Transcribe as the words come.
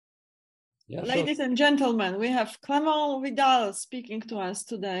Yeah, ladies and gentlemen, we have Clément Vidal speaking to us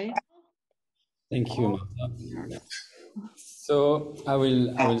today. Thank you, Martha. So I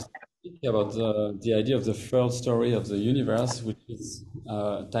will speak about the idea of the third story of the universe, which is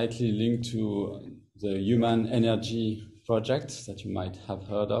tightly linked to the human energy project that you might have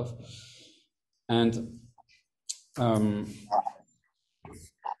heard of. And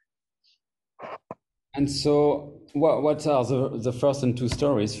so what are the first and two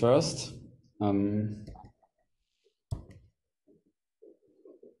stories first?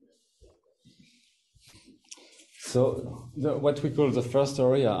 So what we call the first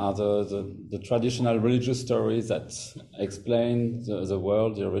story are the traditional religious stories that explain the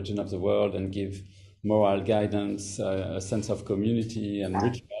world, the origin of the world, and give moral guidance, a sense of community, and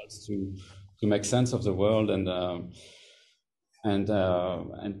rituals to make sense of the world and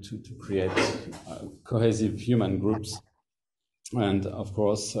to create cohesive human groups. And of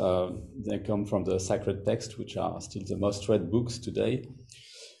course, they come from the sacred texts, which are still the most read books today.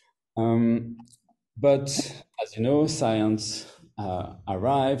 But as you know, science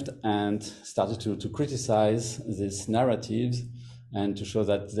arrived and started to criticize these narratives and to show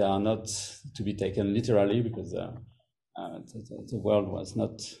that they are not to be taken literally, because the world was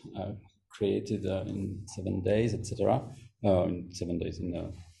not created in 7 days, etc. In 7 days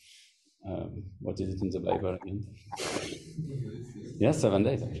in what is it in the Bible again? Yes, 7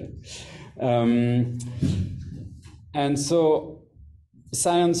 days actually. And so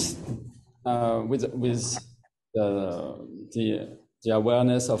science, with the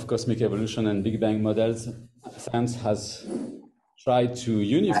awareness of cosmic evolution and Big Bang models, science has tried to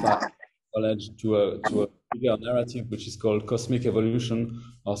unify knowledge to a bigger narrative, which is called cosmic evolution,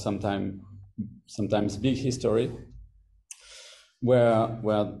 or sometimes big history, where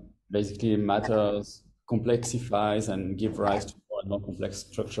basically matters complexifies and give rise to more and more complex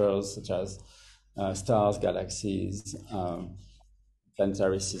structures, such as stars, galaxies,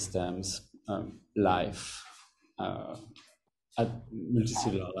 planetary systems, life,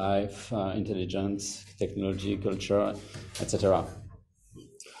 multicellular life, intelligence, technology, culture, etc.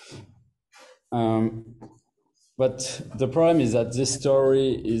 But the problem is that this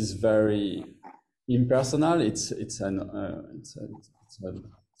story is very impersonal. It's a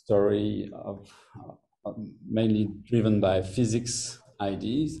story of mainly driven by physics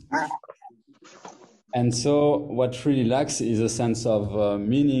ideas. And so what really lacks is a sense of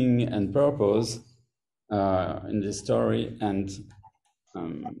meaning and purpose in this story, and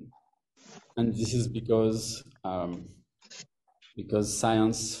this is because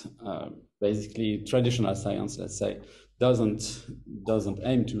science, basically traditional science, let's say, doesn't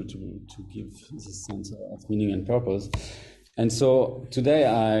aim to give this sense of meaning and purpose. And so today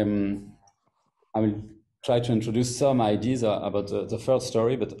I will try to introduce some ideas about the third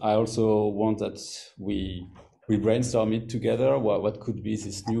story, but I also want that we brainstorm it together. What could be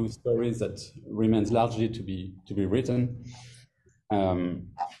this new story that remains largely to be written? And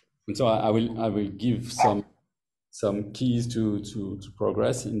so I will give some keys to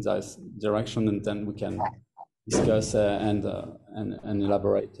progress in this direction, and then we can discuss and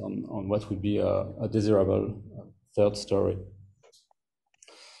elaborate on what would be a desirable third story.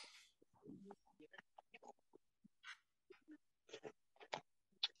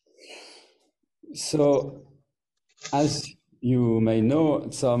 So, as you may know,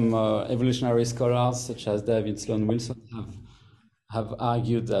 some evolutionary scholars, such as David Sloan Wilson, have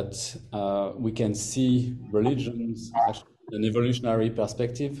argued that we can see religions actually in an evolutionary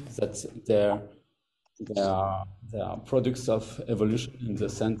perspective, that they are products of evolution, in the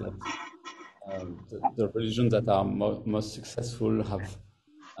sense that the religions that are most successful have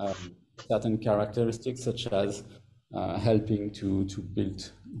certain characteristics, such as helping to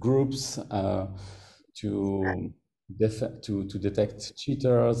build groups, to detect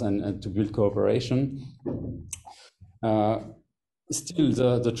cheaters, and to build cooperation. Still,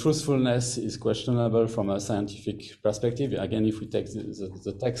 the truthfulness is questionable from a scientific perspective. Again, if we take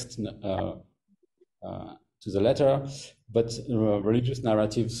the text to the letter, but religious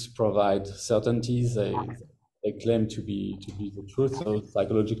narratives provide certainties. They claim to be the truth. So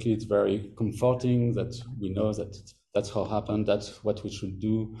psychologically, it's very comforting that we know that that's how it happened. That's what we should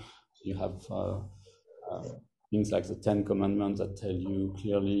do. You have things like the 10 Commandments that tell you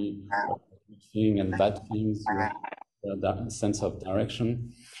clearly good thing and bad things. You have that sense of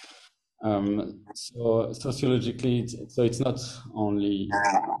direction. So sociologically, it's not only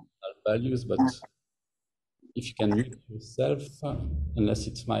values, but if you can mute yourself, unless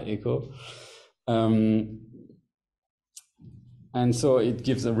it's my echo. And so it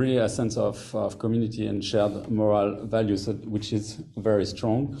gives really a sense of community and shared moral values, which is very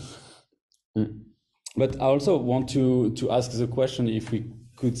strong. But I also want to ask the question if we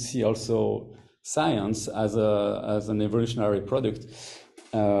could see also science as an evolutionary product.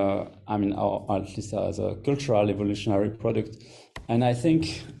 I mean, or at least as a cultural evolutionary product. And I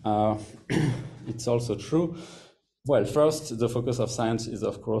think it's also true. Well, first, the focus of science is,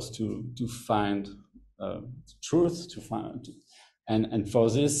 of course, to find truth, and for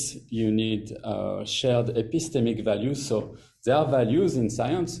this, you need shared epistemic values. So there are values in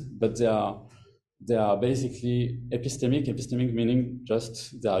science, but they are basically epistemic. Epistemic meaning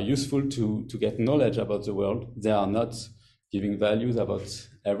just they are useful to get knowledge about the world. They are not giving values about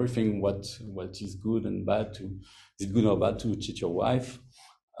everything, what is good and bad is it good or bad to cheat your wife.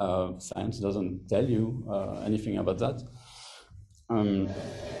 Science doesn't tell you anything about that.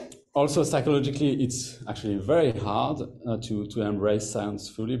 Also, psychologically, it's actually very hard to embrace science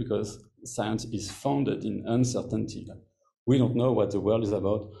fully because science is founded in uncertainty. We don't know what the world is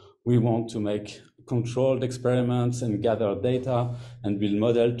about. We want to make controlled experiments and gather data and build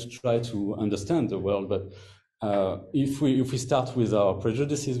models to try to understand the world. But if we start with our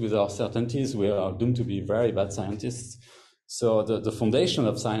prejudices, with our certainties, we are doomed to be very bad scientists. So the foundation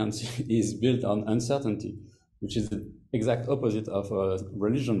of science is built on uncertainty, which is the exact opposite of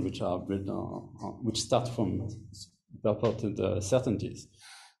religion, which are built which start from purported certainties.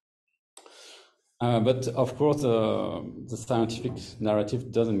 But of course, the scientific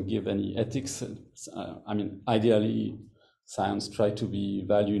narrative doesn't give any ethics. I mean, ideally, science tries to be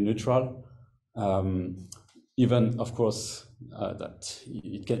value neutral. Even, of course, that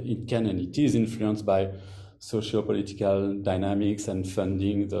it can and it is influenced by socio-political dynamics and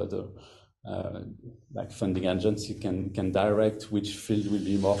funding. Like funding agency can direct which field will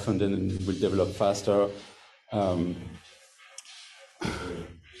be more funded and will develop faster.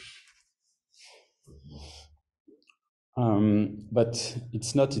 But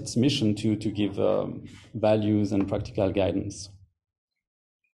it's not its mission to give values and practical guidance.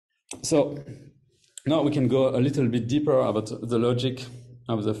 So now we can go a little bit deeper about the logic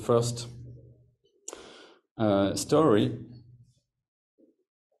of the first story.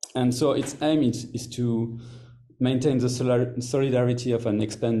 And so its aim is to maintain the solidarity of an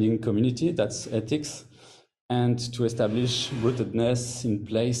expanding community, that's ethics, and to establish rootedness in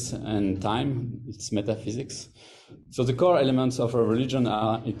place and time, it's metaphysics. So the core elements of a religion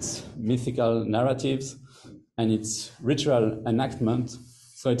are its mythical narratives and its ritual enactment.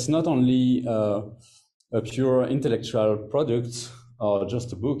 So it's not only a pure intellectual product or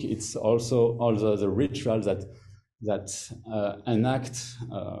just a book, it's also all the rituals that enact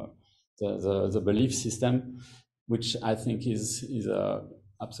the belief system, which I think is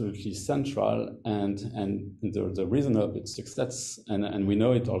absolutely central and the reason of its success. And we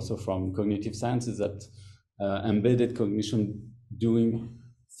know it also from cognitive sciences that embedded cognition, doing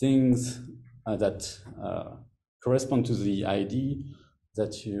things that correspond to the idea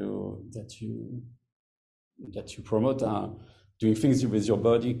that you promote, doing things with your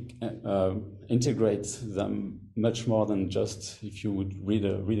body integrates them much more than just if you would read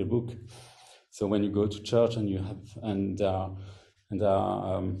a book. So when you go to church and there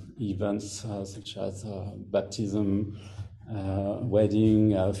are events such as baptism,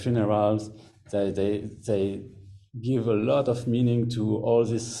 wedding, funerals, they give a lot of meaning to all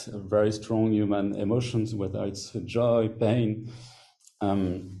these very strong human emotions, whether it's joy, pain,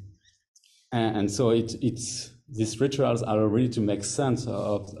 and so it's these rituals are really to make sense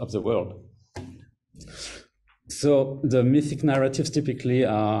of the world. So the mythic narratives typically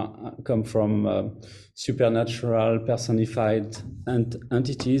come from supernatural personified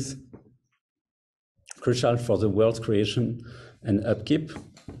entities, crucial for the world's creation and upkeep.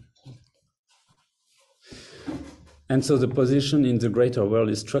 And so the position in the greater world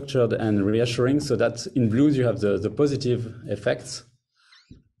is structured and reassuring, so that in blues you have the positive effects.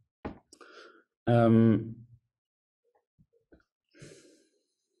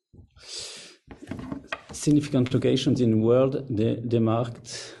 Significant locations in world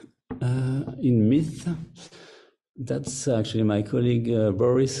demarked in myth. That's actually my colleague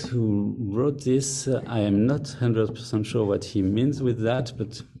Boris who wrote this. I am not 100% sure what he means with that,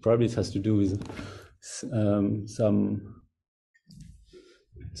 but probably it has to do with some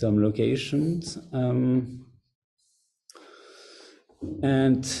locations.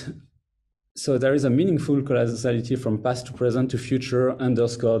 And so there is a meaningful causality from past to present to future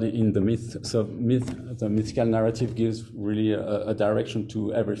underscored in the myth. So the mythical narrative gives really a direction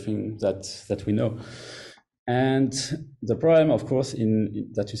to everything that we know. And the problem, of course,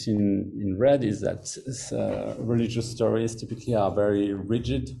 that you see in red is that religious stories typically are very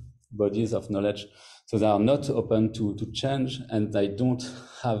rigid bodies of knowledge. So they are not open to change, and they don't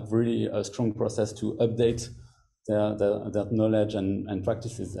have really a strong process to update their knowledge and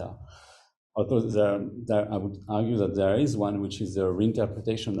practices there. Although I would argue that there is one, which is the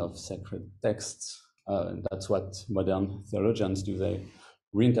reinterpretation of sacred texts. That's what modern theologians do. They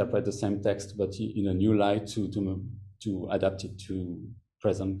reinterpret the same text, but in a new light to adapt it to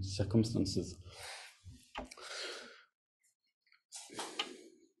present circumstances.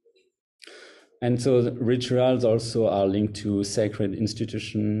 And so the rituals also are linked to sacred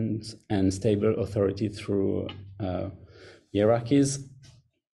institutions and stable authority through hierarchies.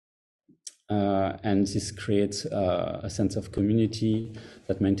 And this creates a sense of community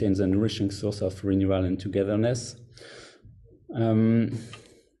that maintains a nourishing source of renewal and togetherness. And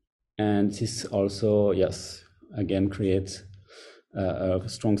this also, yes, again, creates a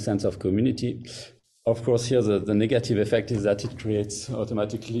strong sense of community. Of course, here the negative effect is that it creates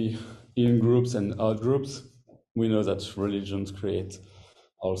automatically in groups and out groups. We know that religions create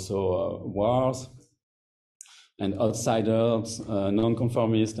also wars, and outsiders,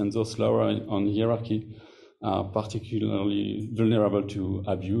 nonconformists, and those lower on hierarchy are particularly vulnerable to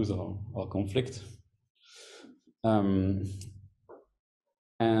abuse or conflict. And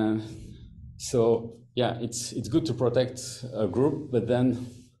so, yeah, it's good to protect a group, but then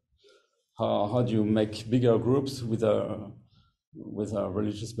how do you make bigger groups with a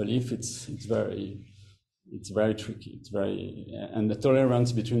religious belief? It's very tricky. And the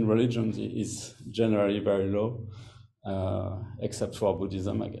tolerance between religions is generally very low, except for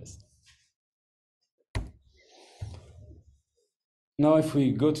Buddhism, I guess. Now, if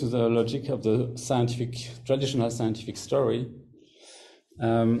we go to the logic of the traditional scientific story,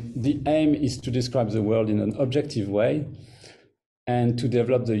 the aim is to describe the world in an objective way and to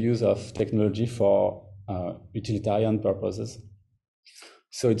develop the use of technology for utilitarian purposes.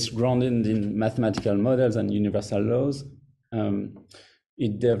 So it's grounded in mathematical models and universal laws.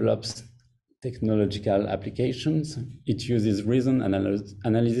 It develops technological applications. It uses reason,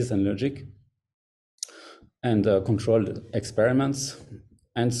 analysis, and logic, and controlled experiments.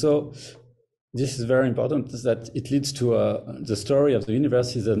 And so this is very important, that it leads to the story of the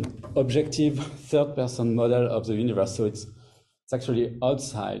universe is an objective third-person model of the universe. So it's actually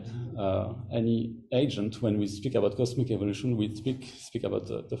outside any agent. When we speak about cosmic evolution, we speak about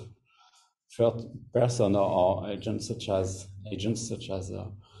the third person or agents such as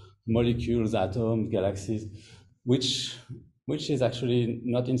molecules, atoms, galaxies, which is actually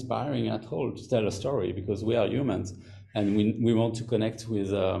not inspiring at all to tell a story, because we are humans and we want to connect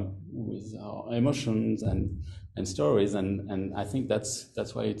with our emotions and stories, and I think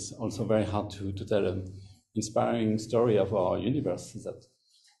that's why it's also very hard to tell an inspiring story of our universe,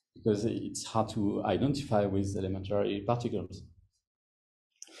 because it's hard to identify with elementary particles.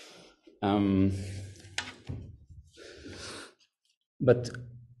 But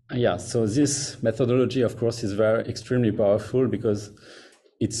yeah, so this methodology, of course, is extremely powerful because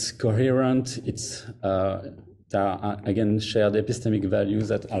it's coherent. There are again shared epistemic values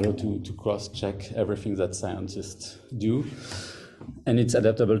that allow to cross-check everything that scientists do, and it's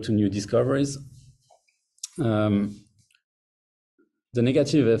adaptable to new discoveries. The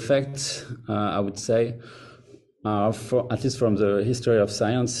negative effects, I would say, at least from the history of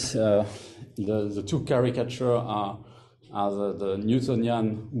science, the two caricatures are the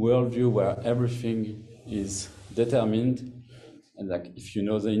Newtonian worldview, where everything is determined, and like if you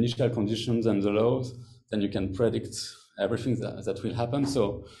know the initial conditions and the laws, then you can predict everything that will happen.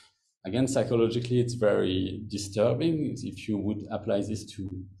 So again, psychologically, it's very disturbing. If you would apply this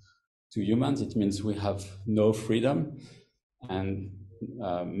to humans, it means we have no freedom. And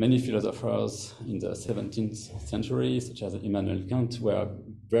many philosophers in the 17th century, such as Immanuel Kant, were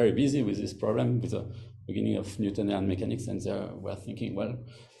very busy with this problem, with the beginning of Newtonian mechanics, and they were thinking, well,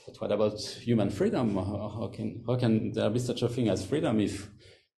 but what about human freedom? How can there be such a thing as freedom if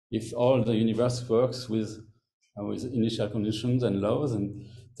all the universe works with initial conditions and laws, and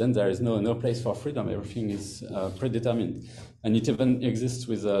then there is no place for freedom. Everything is predetermined. And it even exists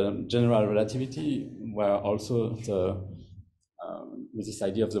with general relativity, where also with this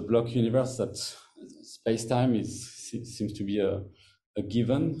idea of the block universe, that space-time seems to be a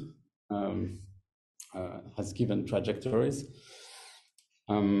given, has given trajectories.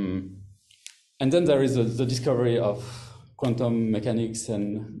 And then there is the discovery of quantum mechanics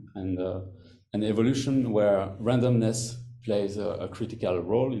and evolution, where randomness plays a critical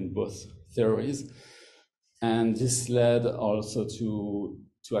role in both theories. And this led also to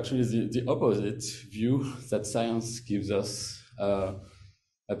actually the opposite view, that science gives us a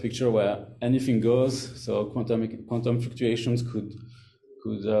picture where anything goes. So quantum fluctuations could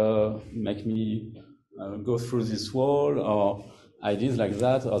make me go through this wall, or ideas like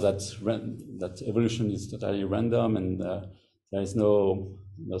that, or that evolution is totally random and there is no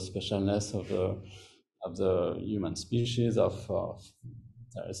specialness of the human species, there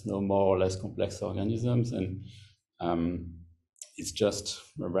is no more or less complex organisms, and it's just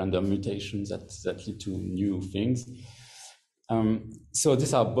random mutations that lead to new things. So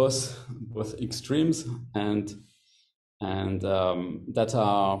these are both extremes, and that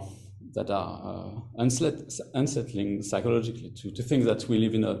are unsettling psychologically. To think that we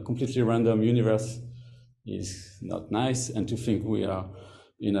live in a completely random universe is not nice, and to think we are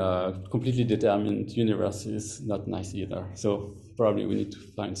in a completely determined universe is not nice either. So probably we need to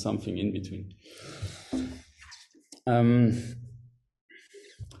find something in between.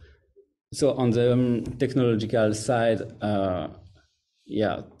 So on the technological side,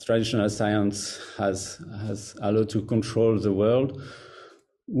 traditional science has allowed to control the world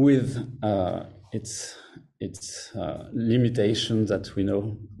with its limitations that we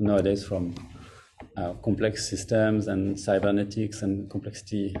know nowadays from complex systems and cybernetics and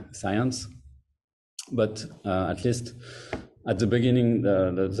complexity science. But at least at the beginning,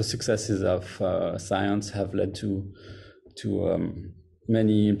 the successes of science have led to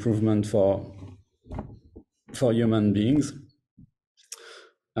many improvements for human beings.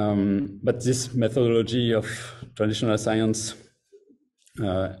 But this methodology of traditional science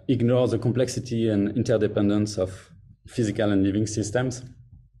ignores the complexity and interdependence of physical and living systems,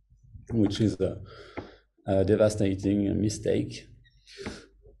 which is a devastating mistake.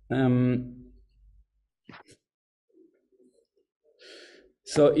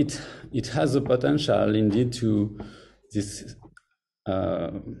 So it has the potential, indeed, to this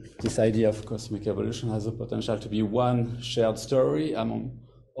idea of cosmic evolution has the potential to be one shared story among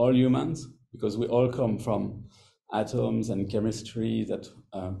all humans, because we all come from atoms and chemistry that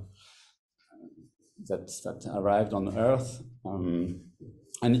arrived on Earth,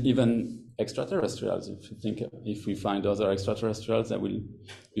 and even extraterrestrials. If we find other extraterrestrials that will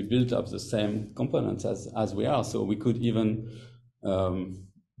be built of the same components as we are, so we could even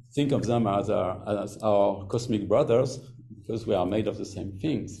think of them as our cosmic brothers, because we are made of the same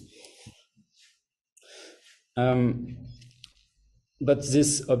things. But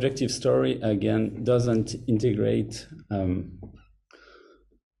this objective story, again, doesn't integrate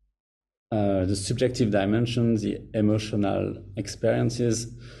the subjective dimension, the emotional experiences,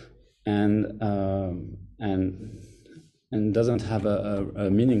 and doesn't have a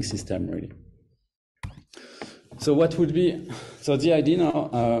meaning system, really. So what would be, so the idea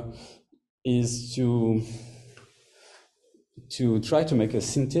now is to try to make a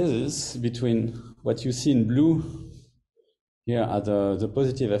synthesis between what you see in blue here are the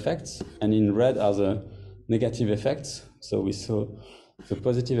positive effects, and in red are the negative effects. So we saw the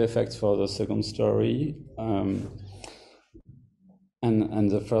positive effects for the second story and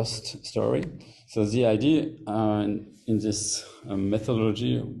the first story. So the idea in this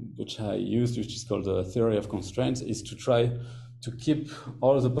methodology which I used, which is called the theory of constraints, is to try to keep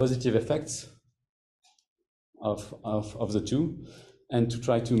all the positive effects of the two, and to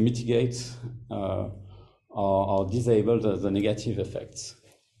try to mitigate or disable the negative effects.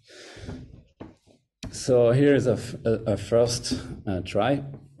 So here is a first try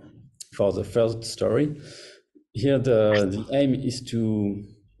for the first story. Here the aim is to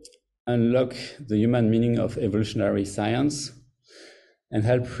unlock the human meaning of evolutionary science and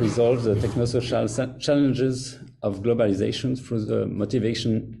help resolve the technosocial challenges of globalization through the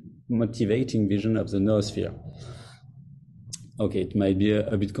motivating vision of the Noosphere. Okay, it might be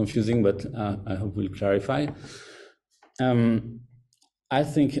a bit confusing, but I hope we'll clarify. I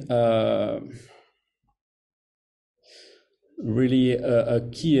think really a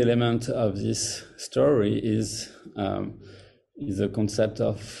key element of this story is the concept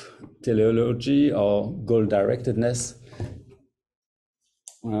of teleology or goal-directedness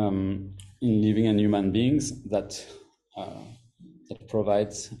in living and human beings that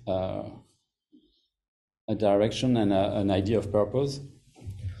provides a direction and an idea of purpose.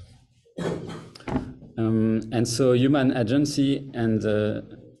 And so human agency and the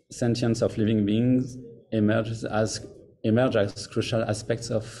sentience of living beings emerge as crucial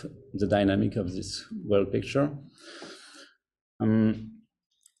aspects of the dynamic of this world picture. Then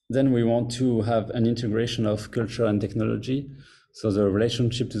we want to have an integration of culture and technology. So the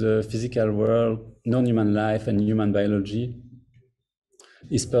relationship to the physical world, non-human life, and human biology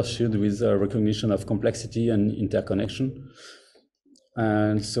is pursued with a recognition of complexity and interconnection.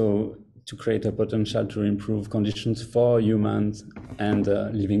 And so to create a potential to improve conditions for humans and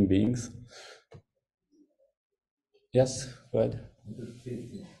living beings. Yes, go ahead.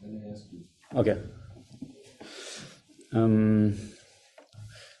 Let me ask you. Okay.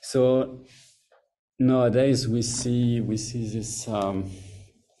 So nowadays we see this.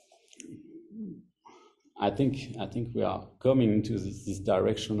 I think we are coming into this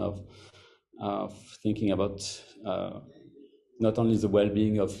direction of thinking about not only the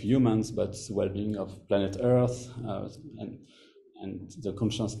well-being of humans but the well-being of planet Earth, and the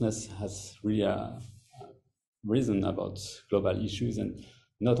consciousness has really risen about global issues and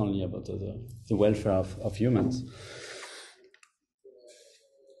not only about the welfare of humans.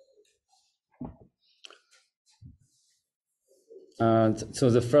 So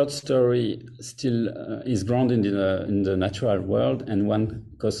the third story still is grounded in the natural world and one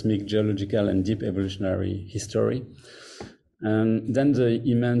cosmic, geological, and deep evolutionary history. And then the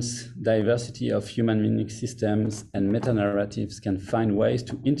immense diversity of human meaning systems and meta-narratives can find ways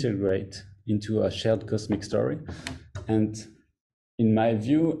to integrate into a shared cosmic story. And in my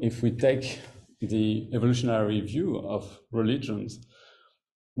view, if we take the evolutionary view of religions,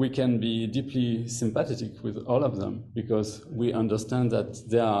 we can be deeply sympathetic with all of them because we understand that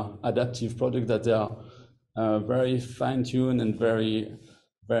they are adaptive products, that they are very fine-tuned and very,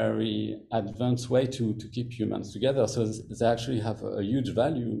 very advanced way to keep humans together. So they actually have a huge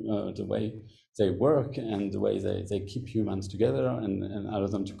value, the way they work and the way they keep humans together and allow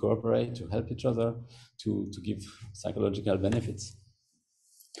them to cooperate, to help each other, to give psychological benefits.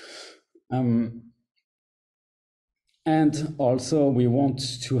 And also we want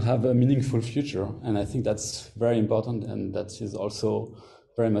to have a meaningful future. And I think that's very important. And that is also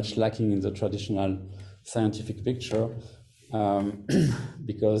very much lacking in the traditional scientific picture,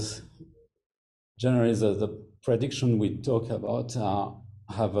 because generally the prediction we talk about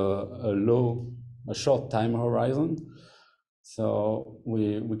have a short time horizon. So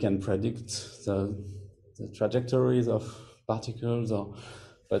we can predict the trajectories of particles,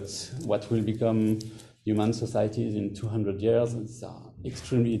 but what will become human societies in 200 years, it's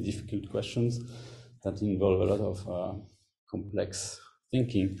extremely difficult questions that involve a lot of complex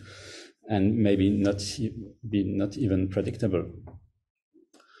thinking and maybe not even predictable.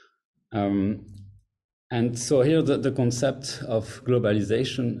 And so here the concept of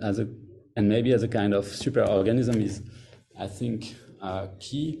globalization and maybe as a kind of superorganism is, I think,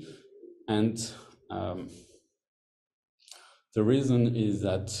 key. And the reason is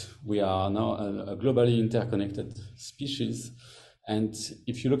that we are now a globally interconnected species. And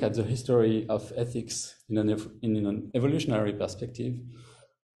if you look at the history of ethics in an evolutionary perspective,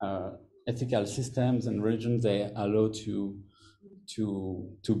 ethical systems and religions, they allow to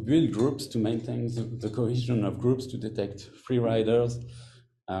build groups, to maintain the cohesion of groups, to detect free riders.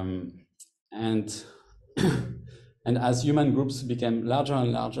 And as human groups became larger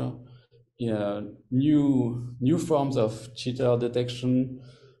and larger, new forms of cheater detection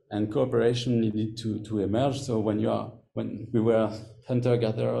and cooperation needed to emerge. So when we were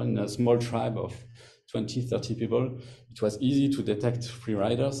hunter-gatherer in a small tribe of 20, 30 people, it was easy to detect free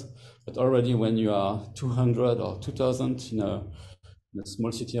riders. But already when you are 200 or 2,000 in a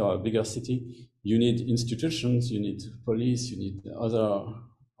small city or a bigger city, you need institutions, you need police, you need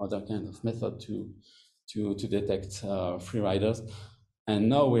other kind of method to detect free riders. And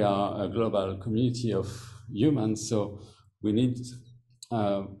now we are a global community of humans, so we need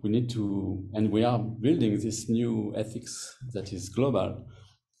to, and we are building this new ethics that is global,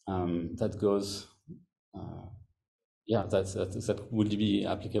 that goes, that would be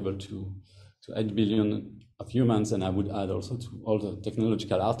applicable to 8 billion of humans, and I would add also to all the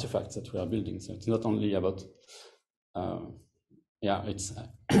technological artifacts that we are building. So it's not only about,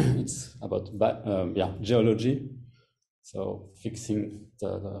 it's about geology. So fixing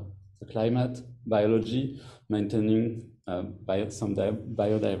the climate, biology, maintaining some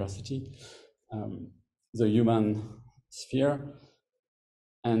biodiversity, the human sphere,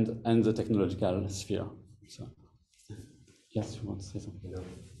 and the technological sphere. So, yes, you want to say something?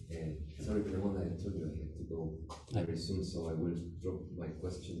 Sorry, Clément, I told you I had to go very soon, so I will drop my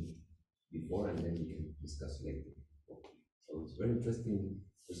question before and then we can discuss later. So it's a very interesting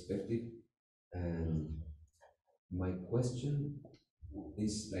perspective, and my question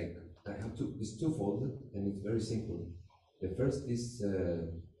is it's twofold and it's very simple. The first is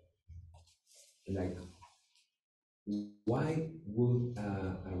why would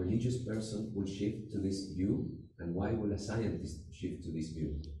a religious person will shift to this view, and why will a scientist shift to this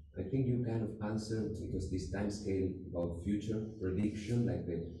view? I think you kind of answered, because this time scale about future prediction, like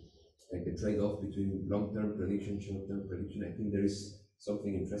the trade-off between long-term prediction, short-term prediction. I think there is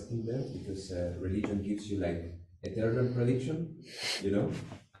something interesting there, because religion gives you like eternal prediction, you know,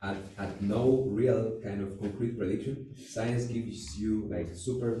 at no real kind of concrete prediction. Science gives you like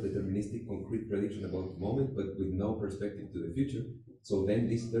super deterministic concrete prediction about the moment, but with no perspective to the future. So then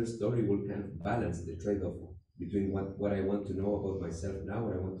this third story will kind of balance the trade-off between what I want to know about myself now,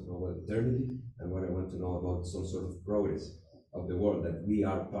 what I want to know about eternity, and what I want to know about some sort of progress of the world that we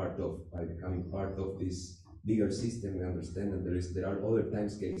are part of by becoming part of this bigger system. We understand that there are other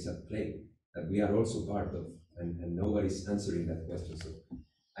timescales at play that we are also part of, and nobody's answering that question. So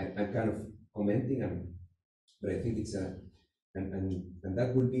I'm kind of commenting, but I think it's a and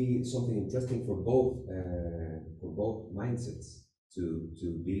that would be something interesting for both mindsets to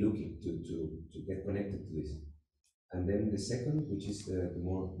be looking to get connected to this. And then the second, which is the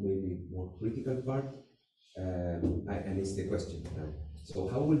more maybe more critical part, and it's the question now. So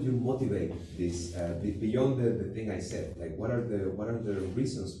how would you motivate this beyond the thing I said? Like what are the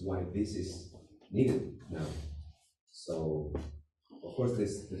reasons why this is needed now? So of course the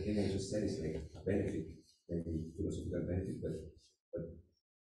thing I just said is like a benefit, maybe philosophical benefit, but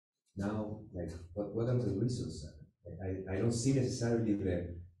now like what are the reasons? I don't see necessarily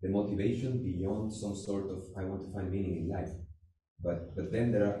the motivation beyond some sort of I want to find meaning in life. But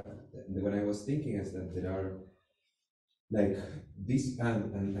then there are, what I was thinking is that there are like this,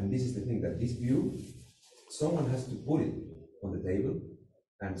 and this is the thing, that this view, someone has to put it on the table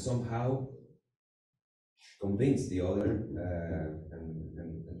and somehow convince the other,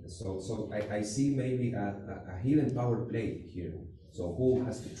 and so I see maybe a hidden power play here. So who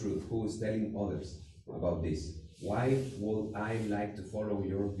has the truth? Who is telling others about this? Why would I like to follow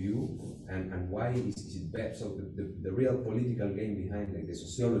your view, and why is it bad? So the real political game behind, like the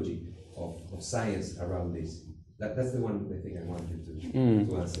sociology of science around this. That's the thing I want you to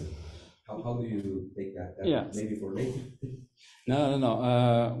answer. How do you take that? Yes. Maybe for later. No.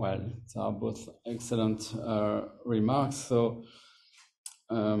 Well, they are both excellent remarks. So,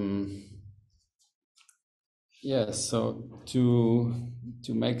 yes. So to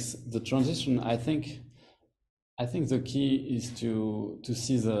make the transition, I think the key is to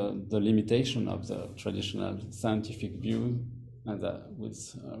see the limitation of the traditional scientific view, and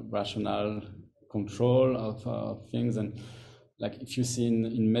with rational control of things. And like if you see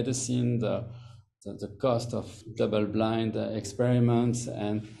in medicine the cost of double-blind experiments,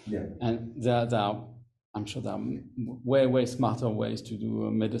 and there are, I'm sure there are way smarter ways to do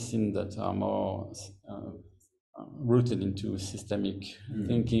medicine that are more rooted into systemic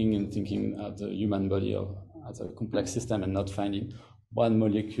thinking, and thinking of the human body as a complex system, and not finding one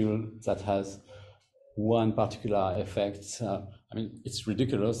molecule that has one particular effect. I mean, it's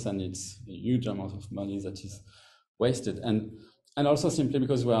ridiculous, and it's a huge amount of money that is wasted, and also simply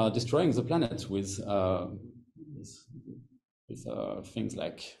because we are destroying the planet with things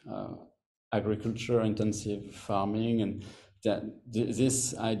like agriculture, intensive farming, and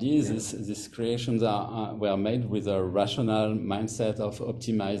these ideas, these creations were made with a rational mindset of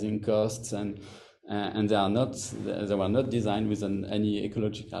optimizing costs, and they were not designed with any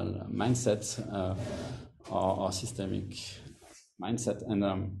ecological mindset or systemic mindset,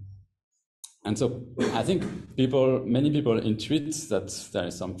 and so I think many people intuit that there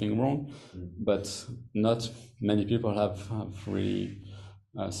is something wrong, but not many people have really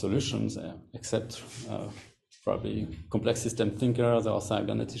solutions, except probably complex system thinkers or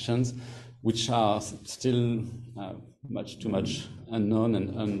cyberneticians, which are still much too much unknown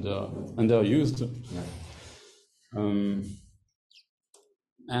and underused.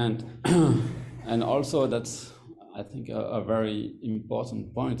 And also that's, I think, a very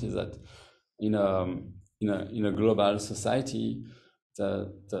important point is that in a global society,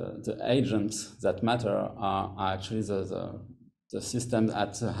 the agents that matter are actually the systems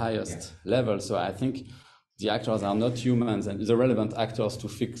at the highest level. So I think the actors are not humans, and the relevant actors to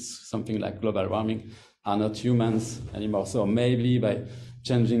fix something like global warming are not humans anymore. So maybe by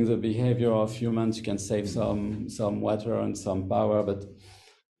changing the behavior of humans, you can save some water and some power, but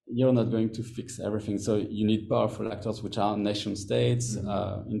you're not going to fix everything. So you need powerful actors, which are nation states,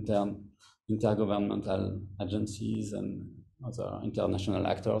 intergovernmental agencies, and other international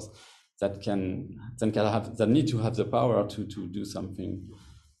actors that that need to have the power to do something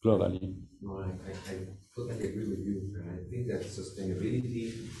globally. No, I totally agree with you, and I think that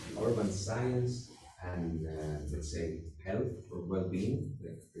sustainability, urban science, and let's say health or well-being,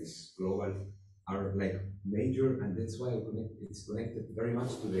 like this global, are like major, and that's why it's connected very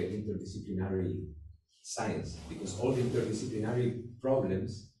much to the interdisciplinary science, because all the interdisciplinary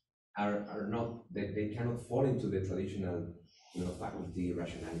problems are not that they cannot fall into the traditional, faculty,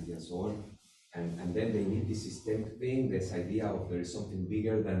 rationality, and so on. And then they need this systemic thing, this idea of there is something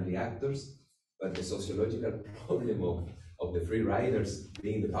bigger than the actors, but the sociological problem of the free riders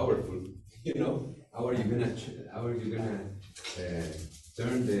being the powerful. You know, how are you gonna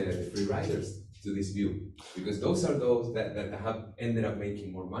turn the free riders to this view? Because those are those that have ended up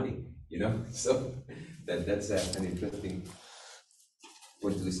making more money. You know, so that's an interesting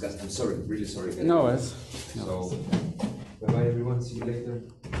point to discuss. I'm sorry, really sorry. No worries. So, bye-bye everyone, see you later.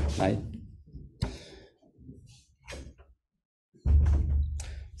 Bye.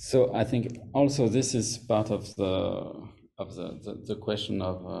 So I think also this is part of the question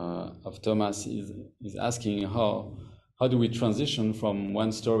of Thomas is asking how do we transition from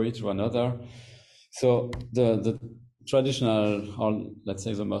one story to another. So the traditional, or let's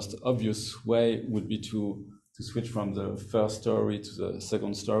say the most obvious way would be to switch from the first story to the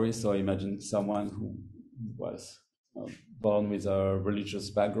second story. So imagine someone who was born with a religious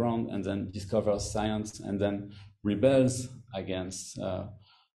background and then discovers science and then rebels against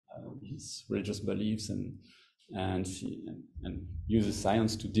his religious beliefs and uses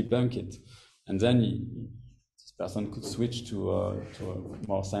science to debunk it. And then this person could switch to a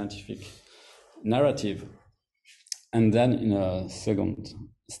more scientific narrative. And then in a second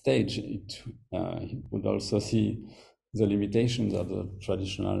stage, he would also see the limitations of the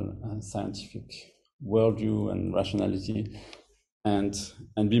traditional scientific worldview and rationality, and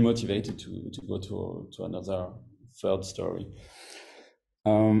be motivated to go to another third story.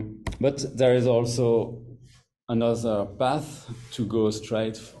 But there is also another path to go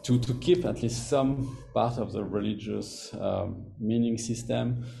straight to keep at least some part of the religious meaning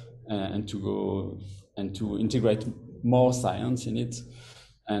system and to go and to integrate more science in it.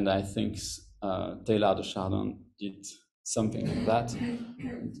 And I think Taylor de Chardin did something like that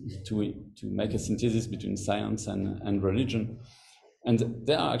to make a synthesis between science and religion. And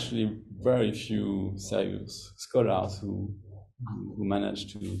there are actually very few serious scholars who managed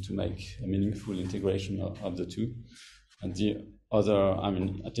to make a meaningful integration of the two. And the other, I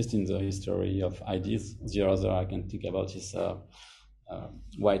mean, at least in the history of ideas, the other I can think about is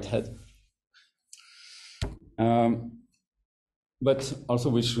Whitehead. But also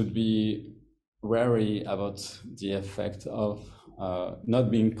we should be wary about the effect of not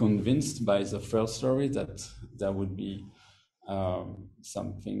being convinced by the first story that there would be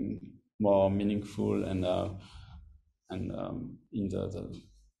something more meaningful and in the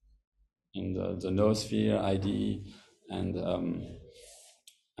Noosphere idea and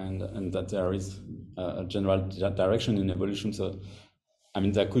that there is a general direction in evolution. So I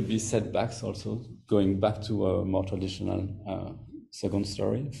mean, there could be setbacks also, going back to a more traditional second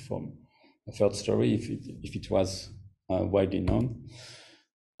story from a third story if it was widely known.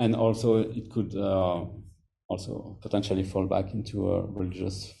 And also it could also potentially fall back into a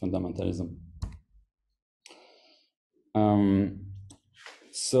religious fundamentalism.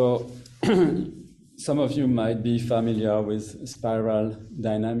 So some of you might be familiar with spiral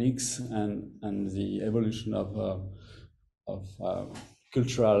dynamics and the evolution of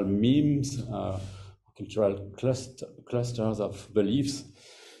cultural memes, cultural clusters of beliefs.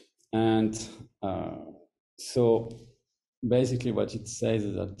 And so basically what it says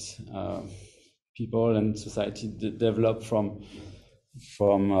is that people and society develop from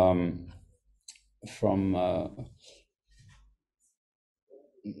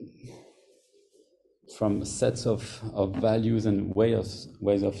sets of values and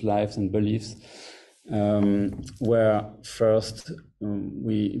ways of life and beliefs, where first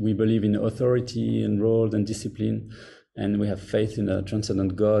we believe in authority and role and discipline, and we have faith in a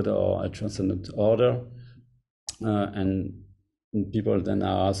transcendent God or a transcendent order, and people then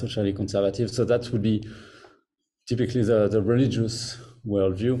are socially conservative. So that would be typically the religious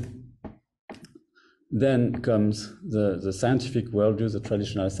worldview. Then comes the scientific worldview, the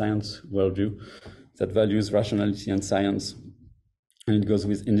traditional science worldview that values rationality and science. And it goes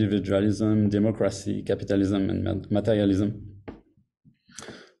with individualism, democracy, capitalism, and materialism.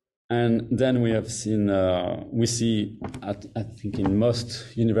 And then we have seen, we see, I think in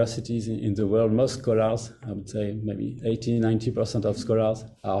most universities in the world, most scholars, I would say maybe 80–90% of scholars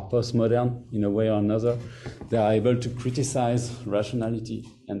are postmodern in a way or another. They are able to criticize rationality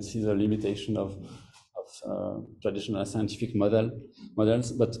and see the limitation of traditional scientific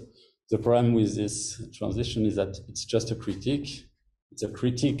models. But the problem with this transition is that it's just a critique. It's a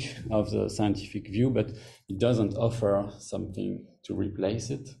critique of the scientific view, but it doesn't offer something to replace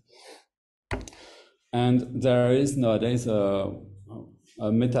it. And there is nowadays a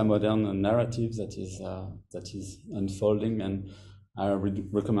meta-modern narrative that is unfolding, and I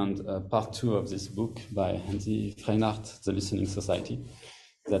recommend part 2 of this book by Hansi Freinhardt, The Listening Society,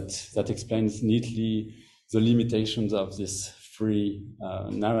 that explains neatly the limitations of this three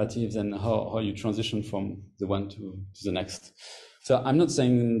narratives and how you transition from the one to the next. So I'm not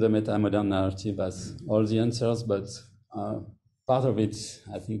saying the meta-modern narrative has all the answers, but part of it,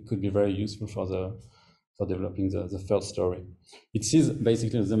 I think, could be very useful for developing the third story. It sees,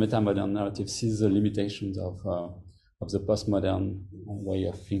 basically, the meta-modern narrative sees the limitations of the postmodern way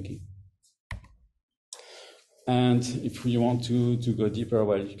of thinking. And if you want to go deeper,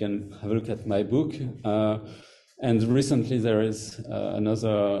 well, you can have a look at my book. And recently there is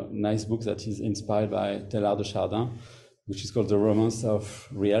another nice book that is inspired by Teilhard de Chardin, which is called The Romance of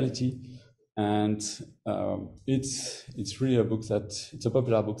Reality. And it's really a book it's a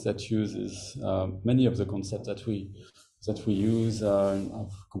popular book that uses many of the concepts that we use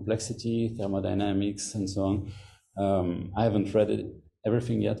of complexity, thermodynamics, and so on. I haven't read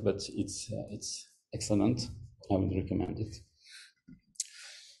everything yet, but it's excellent. I would recommend it.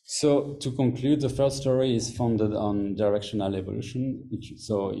 So to conclude, the first story is founded on directional evolution,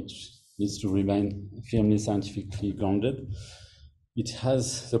 so it needs to remain firmly scientifically grounded. It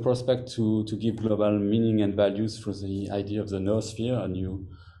has the prospect to give global meaning and values through the idea of the Noosphere, a new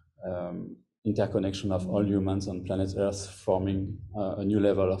interconnection of all humans on planet Earth, forming a new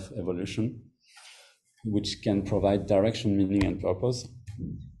level of evolution, which can provide direction, meaning, and purpose.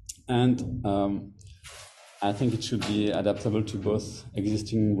 And I think it should be adaptable to both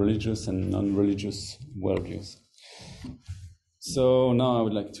existing religious and non-religious worldviews. So now I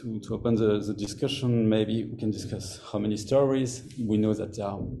would like to open the discussion. Maybe we can discuss how many stories. We know that there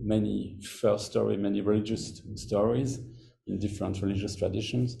are many first stories, many religious stories in different religious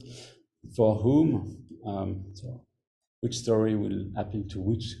traditions. For whom? So which story will appeal to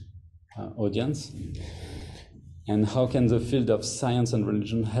which audience? And how can the field of science and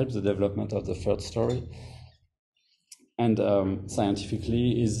religion help the development of the third story? And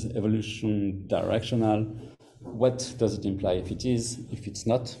scientifically, is evolution directional? What does it imply if it is, if it's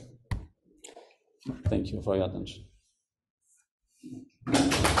not? Thank you for your attention.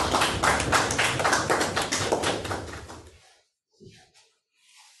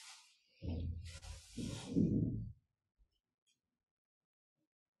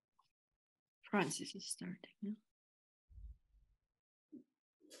 Francis is starting. Yeah?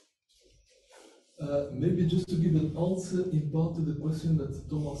 Maybe just to give an answer in part to the question that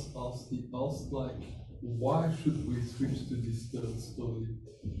Thomas asked. He asked, like, why should we switch to this third story?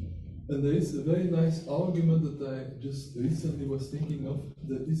 And there is a very nice argument that I just recently was thinking of.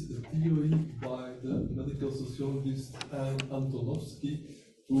 There is a theory by the medical sociologist Anne Antonovsky,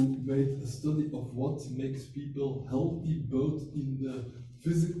 who made a study of what makes people healthy, both in the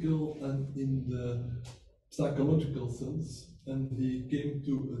physical and in the psychological sense. And he came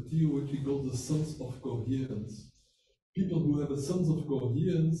to a theory which he called the sense of coherence. People who have a sense of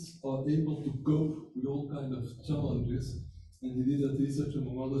coherence are able to cope with all kinds of challenges. And he did that research,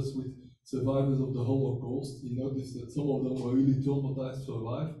 among others, with survivors of the Holocaust. He noticed that some of them were really traumatized for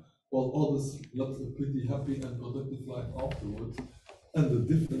life, while others led a pretty happy and productive life afterwards. And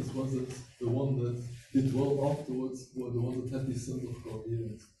the difference was that the one that did well afterwards were the ones that had this sense of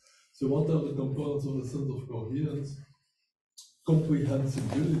coherence. So what are the components of the sense of coherence?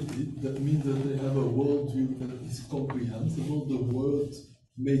 Comprehensibility, that means that they have a worldview that is comprehensible. The world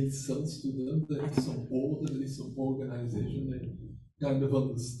made sense to them. There is some order, there is some organization. They kind of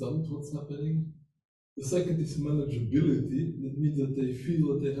understand what's happening. The second is manageability. That means that they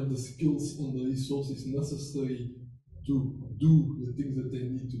feel that they have the skills and the resources necessary to do the things that they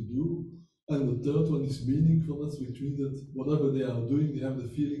need to do. And the third one is meaningfulness, which means that whatever they are doing, they have the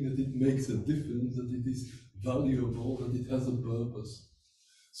feeling that it makes a difference, that it is valuable, that it has a purpose.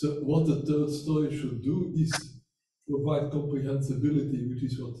 So what the third story should do is provide comprehensibility, which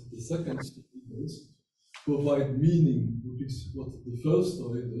is what the second story does, provide meaning, which is what the first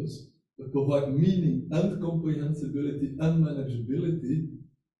story does, but provide meaning and comprehensibility and manageability.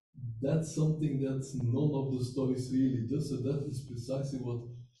 That's something that none of the stories really does, so that is precisely what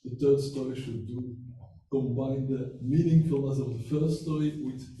the third story should do. Combine the meaningfulness of the first story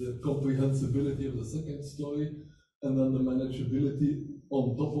with the comprehensibility of the second story, and then the manageability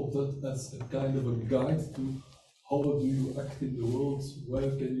on top of that as a kind of a guide to how do you act in the world,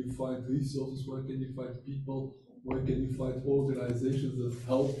 where can you find resources, where can you find people, where can you find organizations that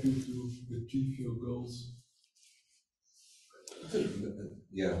help you to achieve your goals.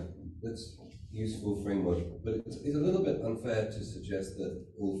 Yeah, that's useful framework, but it's a little bit unfair to suggest that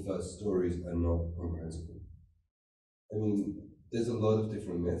all first stories are not comprehensible. I mean, there's a lot of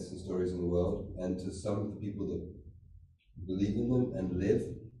different myths and stories in the world, and to some of the people that believe in them and live,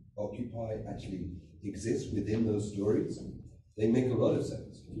 occupy, actually exist within those stories, they make a lot of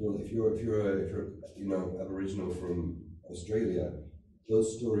sense. If you're Aboriginal from Australia,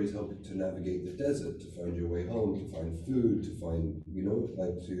 those stories help you to navigate the desert, to find your way home, to find food, to find, you know,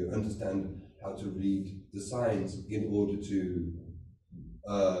 like to understand how to read the signs in order to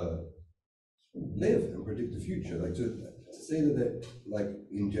live and predict the future. Like to say that they're, like,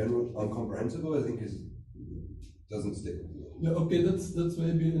 in general incomprehensible, I think doesn't stick. Yeah, okay, that's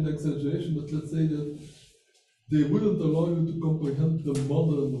maybe an exaggeration, but let's say that they wouldn't allow you to comprehend the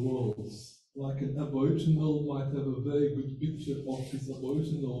modern worlds. Like an Aboriginal might have a very good picture of this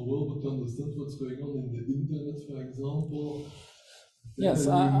Aboriginal world, but to understand what's going on in the internet, for example, yes,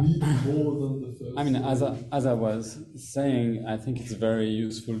 you need more than the first. I mean, as I was saying, I think it's very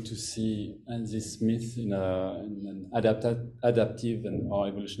useful to see this myth in an adaptive or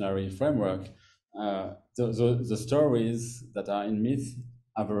evolutionary framework. The stories that are in myth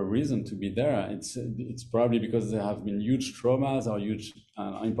have a reason to be there. It's probably because there have been huge traumas or huge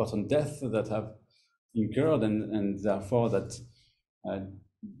important deaths that have incurred, and therefore that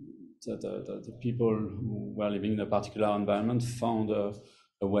the people who were living in a particular environment found a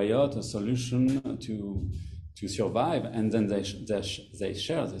way out, a solution to survive, and then they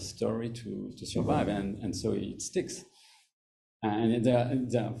share this story to survive, and so it sticks. And there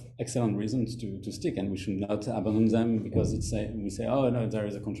are excellent reasons to stick, and we should not abandon them because we say, oh no, there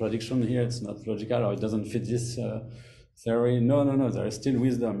is a contradiction here, it's not logical, or it doesn't fit this theory. No, there is still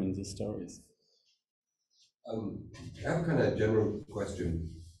wisdom in these stories. I have a kind of general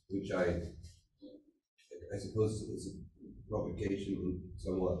question, which I suppose is a provocation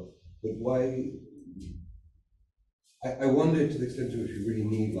somewhat, but why? I wonder to the extent to which we really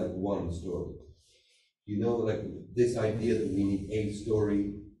need like one story. You know, like this idea that we need a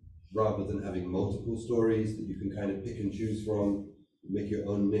story rather than having multiple stories that you can kind of pick and choose from, make your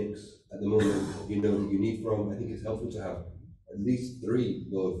own mix at the moment, you know, that you need from. I think it's helpful to have at least 3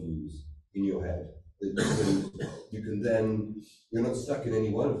 worldviews in your head that you can then, you're not stuck in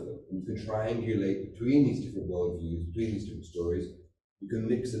any one of them. You can triangulate between these different worldviews, between these different stories. You can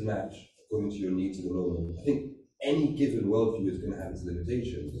mix and match according to your needs at the moment. I think any given worldview is going to have its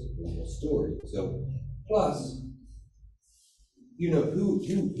limitations in your story. So, plus, you know, who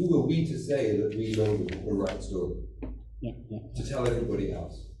are we to say that we know the right story? Yeah. To tell everybody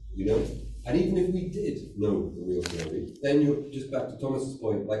else, you know? And even if we did know the real story, then you're just back to Thomas's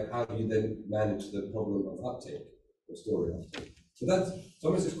point, like how do you then manage the problem of uptake, of story uptake? So that's,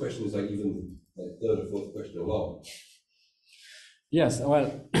 Thomas's question is like even like 3rd or 4th question along. Yes,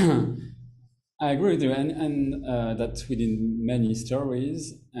 well, I agree with you, and that within many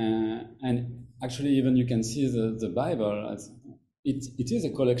stories, and actually even you can see the Bible as it is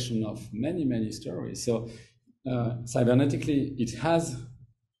a collection of many stories. So cybernetically, it has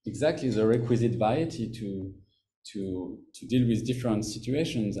exactly the requisite variety to deal with different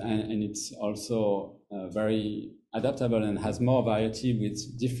situations, and it's also very adaptable and has more variety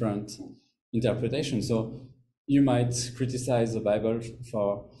with different interpretations. So you might criticize the Bible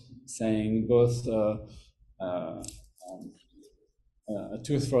for saying both a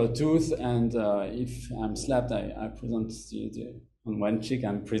tooth for a tooth, and if I'm slapped, I present on one cheek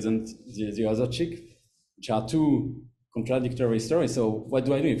and present the other cheek, which are 2 contradictory stories. So what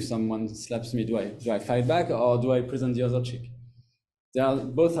do I do if someone slaps me? Do I fight back, or do I present the other cheek?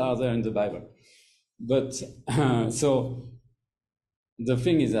 Both are there in the Bible. But so the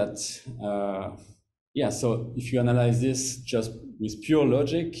thing is that so if you analyze this just with pure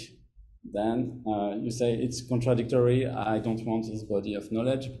logic, then you say it's contradictory. I don't want this body of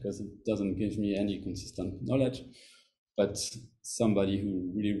knowledge because it doesn't give me any consistent knowledge. But somebody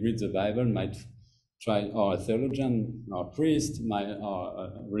who really reads the Bible might try, or a theologian, or a priest, or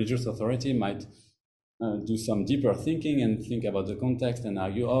a religious authority might do some deeper thinking and think about the context and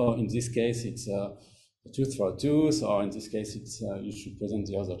argue, oh, in this case it's a tooth for a tooth, or in this case it's you should present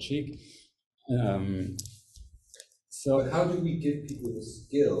the other cheek. But how do we give people the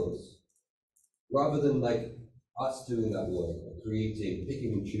skills, rather than like us doing that work, creating,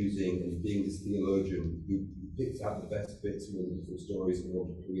 picking and choosing, and being this theologian who picks out the best bits from the different stories in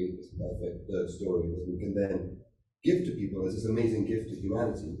order to create this perfect 3rd story that we can then give to people as this amazing gift to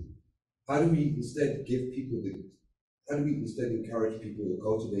humanity? How do we instead encourage people or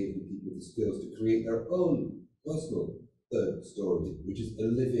cultivate in people the skills to create their own personal 3rd story, which is a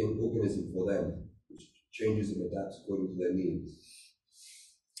living organism for them, which changes and adapts according to their needs?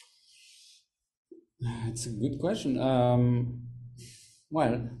 It's a good question.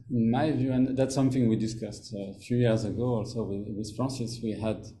 Well, in my view, and that's something we discussed a few years ago also with Francis, we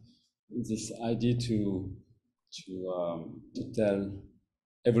had this idea to tell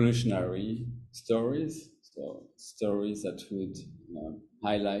evolutionary stories, so stories that would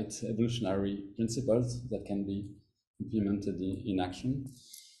highlight evolutionary principles that can be implemented in action.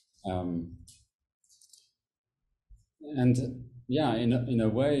 And yeah, in a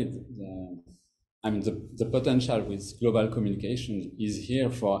way, the potential with global communication is here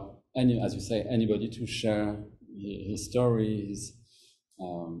for as you say, anybody to share his story,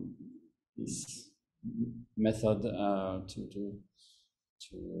 his method to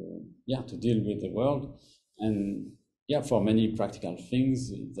deal with the world. And yeah, for many practical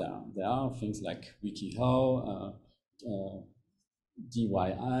things, there are things like WikiHow,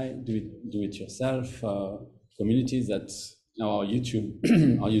 DIY, do it yourself, communities that, or YouTube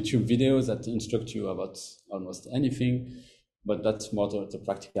or YouTube videos that instruct you about almost anything. But that's more the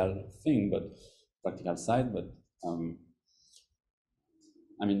practical thing, but practical side. But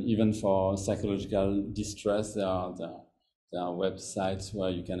I mean, even for psychological distress, there are websites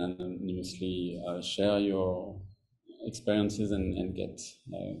where you can anonymously share your experiences and get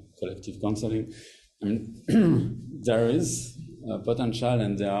collective counseling. I mean, there is potential,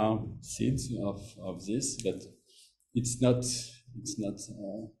 and there are seeds of this, but it's not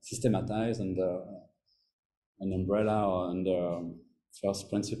systematized under an umbrella or under first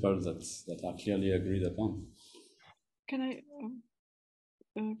principles that are clearly agreed upon. Can I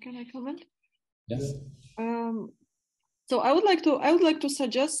comment? Yes. So I would like to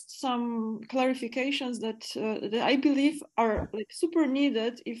suggest some clarifications that I believe are like super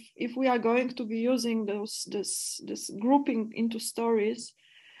needed if we are going to be using this grouping into stories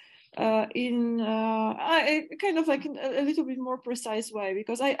in a kind of like a little bit more precise way,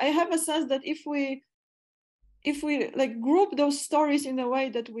 because I have a sense that if we like group those stories in a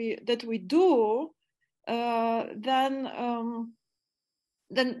way that we do, then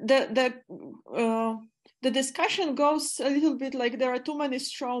the discussion goes a little bit like there are too many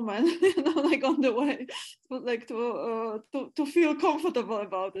strawmen, like on the way, like to feel comfortable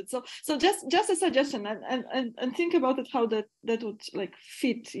about it. So just a suggestion, and think about it, how that would like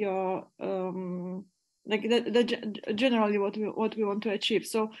fit your like generally what we want to achieve.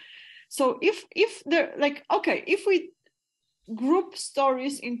 So if they're like, okay, if we group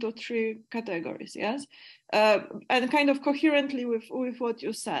stories into 3 categories, yes, and kind of coherently with what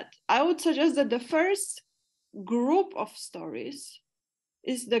you said, I would suggest that the first group of stories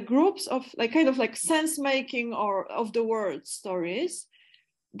is the groups of like kind of like sense making or of the world stories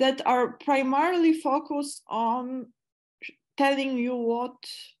that are primarily focused on telling you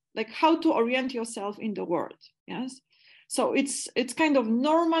how to orient yourself in the world. Yes, so it's kind of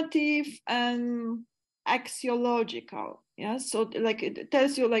normative and axiological. Yes, so like it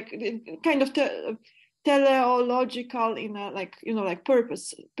tells you like kind of teleological in a like like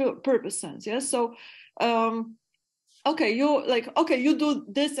purpose sense. Yes, so okay, you do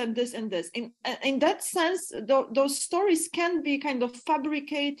this and this and this. In that sense, those stories can be kind of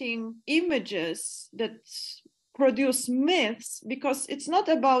fabricating images that produce myths, because it's not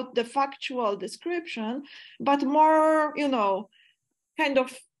about the factual description, but more, kind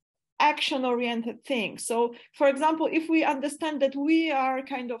of action-oriented things. So, for example, if we understand that we are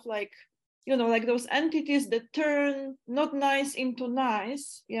kind of like, like those entities that turn not nice into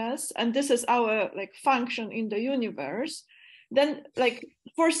nice, yes, and this is our like function in the universe, then like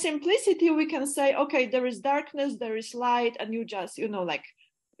for simplicity we can say, okay, there is darkness, there is light, and you just like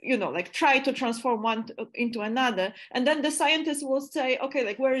try to transform one into another, and then the scientists will say, okay,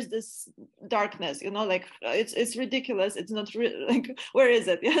 like where is this darkness, like it's ridiculous, it's not like where is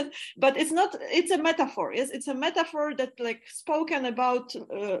it? Yeah, but it's a metaphor. Yes, it's a metaphor that like spoken about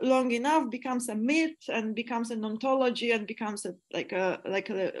long enough becomes a myth and becomes an ontology and becomes a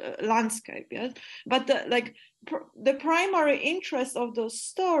landscape. Yes, but the primary interest of those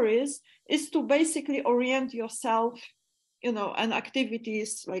stories is to basically orient yourself, and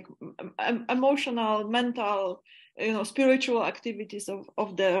activities like emotional, mental, spiritual activities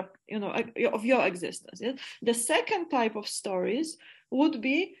of the, of your existence. Yeah? The second type of stories would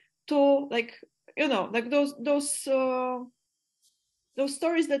be to like, like those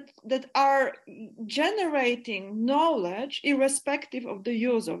stories that are generating knowledge irrespective of the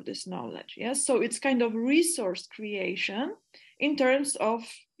use of this knowledge. Yes, so it's kind of resource creation in terms of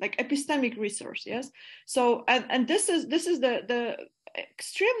like epistemic resource. Yes, so and this is the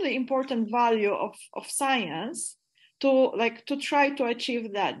extremely important value of science to try to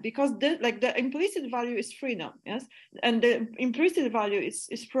achieve that, because the implicit value is freedom. Yes, and the implicit value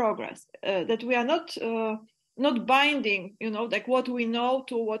is progress, that we are not binding, like what we know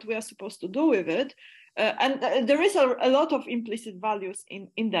to what we are supposed to do with it. And there is a lot of implicit values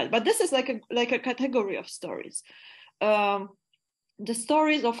in that, but this is like a category of stories. the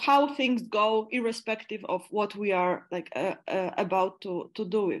stories of how things go, irrespective of what we are like about to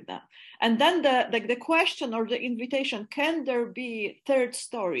do with them. And then the question or the invitation, can there be third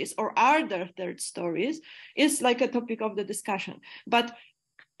stories, or are there third stories, is like a topic of the discussion. But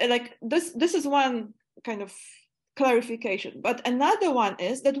like this is one kind of clarification. But another one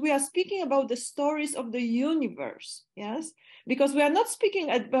is that we are speaking about the stories of the universe, yes, because we are not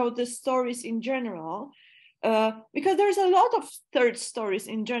speaking about the stories in general. Because there's a lot of third stories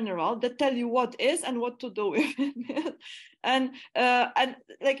in general that tell you what is and what to do with it. and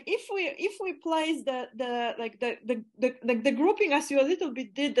like if we place the grouping as you a little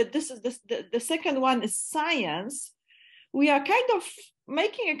bit did, that this is the second one is science, we are kind of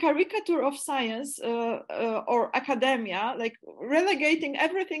making a caricature of science or academia, like relegating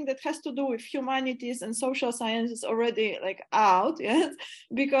everything that has to do with humanities and social sciences already like out, yes,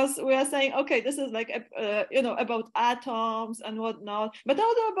 because we are saying, okay, this is like about atoms and whatnot, but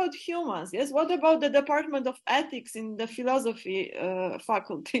what about humans? Yes, what about the department of ethics in the philosophy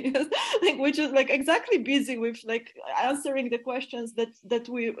faculty, like, which is like exactly busy with like answering the questions that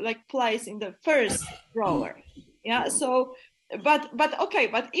we like place in the first rower. Yeah, so but okay,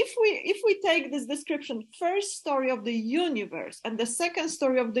 but if we take this description, first story of the universe and the second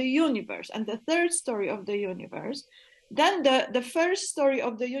story of the universe and the third story of the universe, then the first story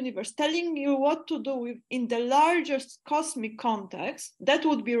of the universe telling you what to do with in the largest cosmic context, that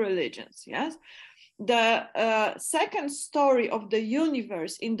would be religions, yes. The second story of the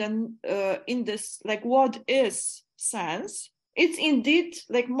universe in this like what is sense, it's indeed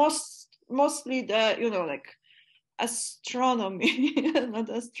like mostly the like astronomy, not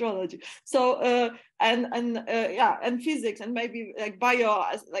astrology. So and physics and maybe like bio,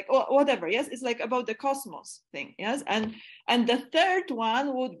 like whatever. Yes, it's like about the cosmos thing. Yes, and the third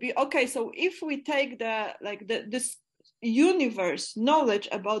one would be, okay, so if we take this universe knowledge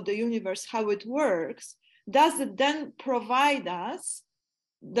about the universe, how it works, does it then provide us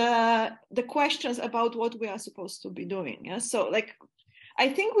the questions about what we are supposed to be doing? Yes, so like I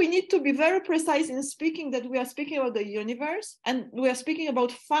think we need to be very precise in speaking that we are speaking about the universe and we are speaking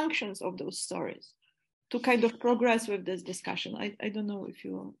about functions of those stories to kind of progress with this discussion. I don't know if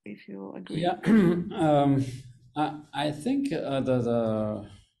you agree. Yeah, I think well,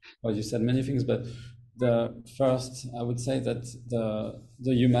 you said many things, but the first, I would say that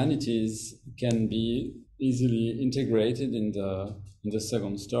the humanities can be easily integrated in the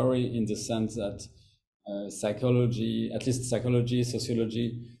second story, in the sense that psychology, at least psychology,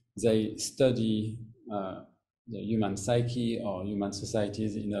 sociology, they study the human psyche or human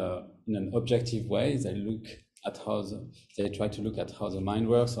societies in an objective way. They look at they try to look at how the mind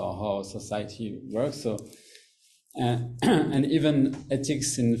works or how society works. So, and even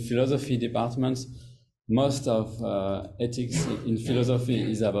ethics in philosophy departments, most of ethics in philosophy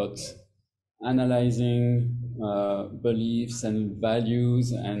is about analyzing beliefs and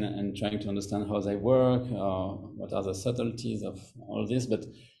values and trying to understand how they work, what are the subtleties of all this. But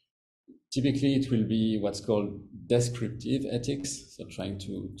typically it will be what's called descriptive ethics, so trying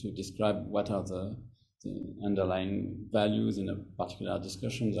to describe what are the underlying values in a particular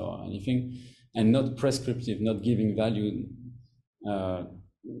discussion or anything, and not prescriptive, not giving values.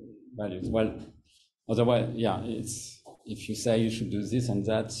 Well, otherwise, yeah, it's, if you say you should do this and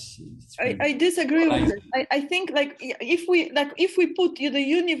that, I disagree with it. I think like if we put the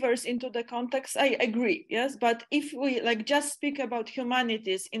universe into the context, I agree, yes. But if we like just speak about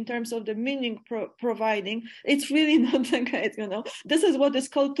humanities in terms of the meaning providing, it's really not the case. This is what is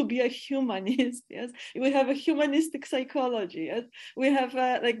called to be a humanist. Yes, we have a humanistic psychology. Yes? We have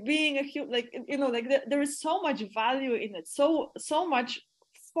like being a there is so much value in it, so much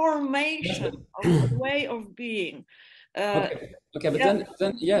formation of a way of being. Okay, but yeah.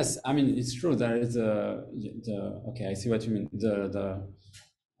 then yes, I mean, it's true. There is okay, I see what you mean. The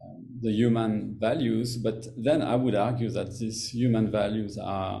human values, but then I would argue that these human values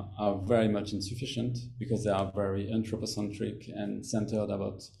are very much insufficient because they are very anthropocentric and centered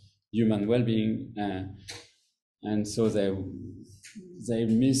about human well-being, and so they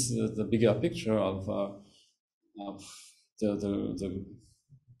miss the bigger picture of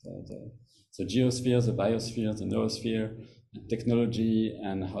the geosphere, the biosphere, the noosphere, and technology,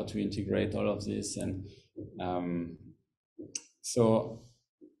 and how to integrate all of this. And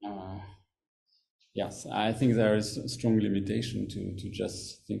yes, I think there is a strong limitation to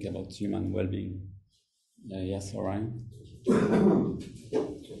just think about human well-being. Yes, Orion?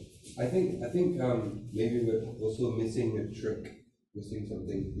 I think maybe we're also missing a trick, missing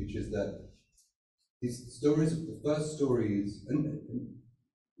something, which is that these stories, the first stories, and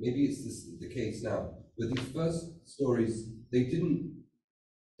maybe it's the case now, but these first stories, they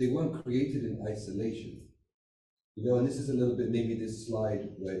weren't created in isolation. You know, and this is a little bit maybe this slide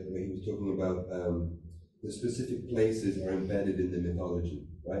where he was talking about the specific places are embedded in the mythology,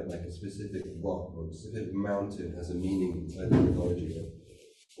 right? Like a specific rock or a specific mountain has a meaning inside the mythology. Right?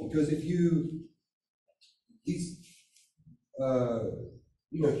 Because if human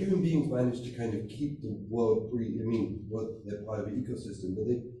beings managed to kind of keep the world they're part of the ecosystem, but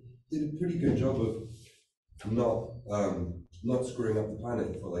they did a pretty good job of not screwing up the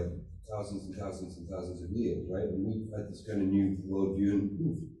planet for like thousands and thousands and thousands of years, right? And we've had this kind of new worldview, and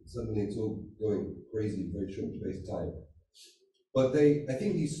suddenly it's all going crazy in very short space of time. But I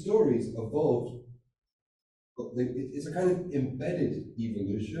think these stories evolved. It's a kind of embedded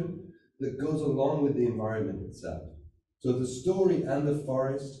evolution that goes along with the environment itself. So the story and the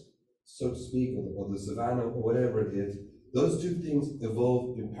forest, so to speak, or the savannah, or whatever it is, those two things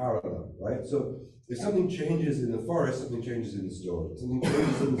evolve in parallel, right? So if something changes in the forest, something changes in the story. If something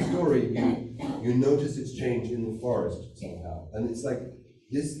changes in the story, you notice its change in the forest somehow. And it's like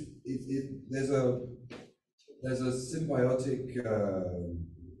this. There's a symbiotic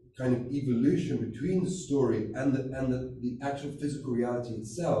kind of evolution between the story and the actual physical reality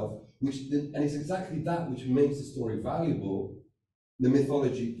itself, and it's exactly that which makes the story valuable, the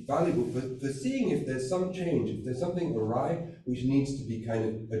mythology valuable for seeing if there's some change, if there's something awry which needs to be kind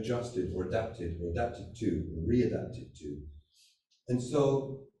of adjusted or adapted to, or readapted to. And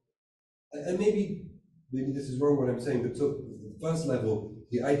so, and maybe this is wrong what I'm saying, but so the first level,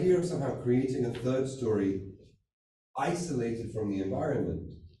 the idea of somehow creating a third story isolated from the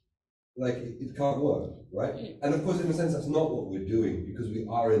environment, like it can't work, right? And of course, in a sense, that's not what we're doing, because we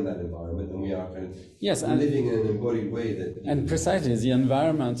are in that environment and we are kind of living in an embodied way that. And precisely, the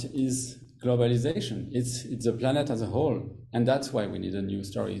environment is globalization. It's the planet as a whole, and that's why we need a new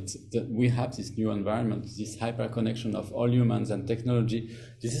story. We have this new environment, this hyperconnection of all humans and technology.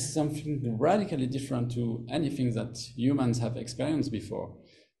 This is something radically different to anything that humans have experienced before.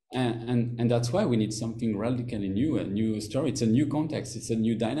 And that's why we need something radically new, a new story. It's a new context. It's a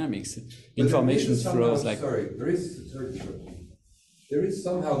new dynamics. Information flows like. There is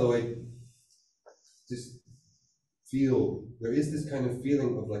somehow, though, I just feel there is this kind of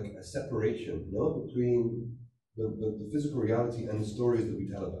feeling of like a separation, between the physical reality and the stories that we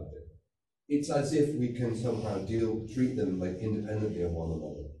tell about it. It's as if we can somehow treat them like independently of one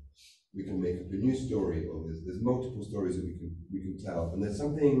another. We can make up a new story, or there's multiple stories that we can tell, and there's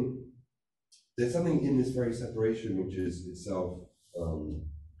something in this very separation which is itself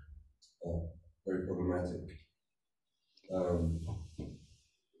very problematic.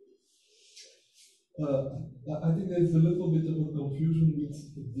 I think there's a little bit of a confusion with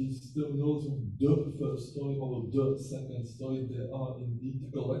these terminologies of the first story or the second story. There are indeed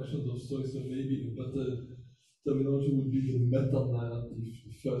collections of stories, so maybe a better terminology would be the meta-narrative,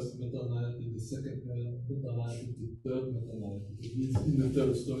 the first meta-narrative, the second meta-narrative, the third meta-narrative. It means in the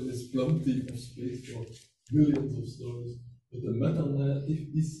third story there's plenty of space for millions of stories, but the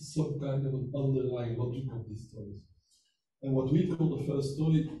meta-narrative is some kind of an underlying logic of these stories. And what we call the first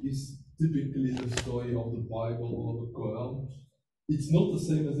story is typically the story of the Bible or the Quran. It's not the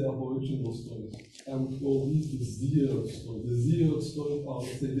same as the Aboriginal stories. I would call these the zero stories. The zero stories are,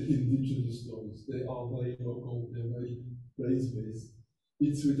 let's say, the indigenous stories. They are very local, they're very place-based.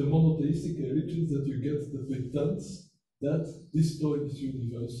 It's with the monotheistic religions that you get the pretense that this story is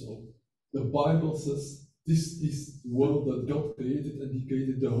universal. The Bible says this is the world that God created, and He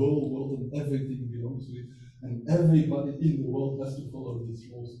created the whole world and everything belongs to it, and everybody in the world has to follow these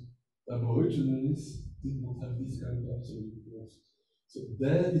laws. The Aborigines did not have this kind of absolute laws. So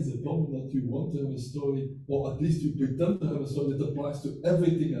there is a problem that you want to have a story, or at least you pretend to have a story that applies to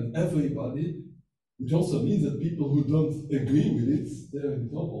everything and everybody, which also means that people who don't agree with it, they're in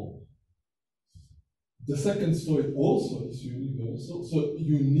trouble. The second story also is universal, so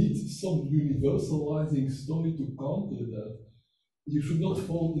you need some universalizing story to counter that. You should not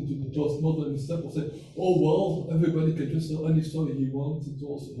fall into the postmodern step of saying, oh well, everybody can just tell any story he wants, it's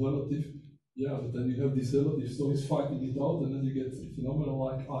also relative. Yeah, but then you have these relative stories fighting it out, and then you get phenomena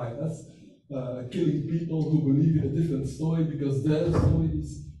like IS, killing people who believe in a different story because their story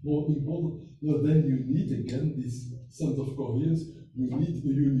is more important. No, then you need again this sense of coherence. You need a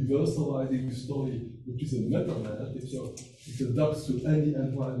universalizing story, which is a meta-narrative, so it adapts to any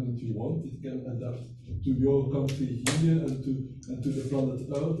environment you want. It can adapt to your country here and to the planet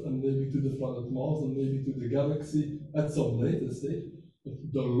Earth, and maybe to the planet Mars, and maybe to the galaxy at some later stage. But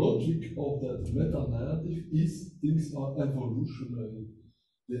the logic of that meta-narrative is things are evolutionary.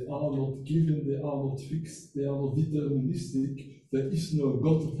 They are not given, they are not fixed, they are not deterministic. there is no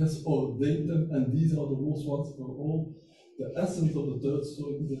God that has ordained them, and these are the rules once for all. The essence of the third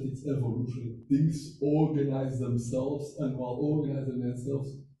story is that it's evolutionary. Things organize themselves, and while organizing themselves,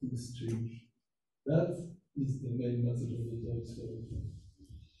 things change. That is the main message of the third story.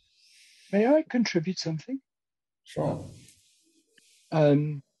 May I contribute something? Sure.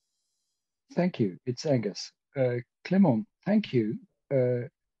 Thank you. It's Angus. Clément, thank you.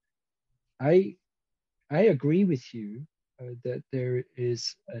 I agree with you that there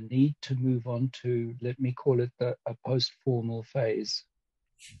is a need to move on to, let me call it a post-formal phase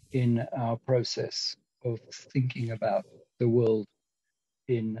in our process of thinking about the world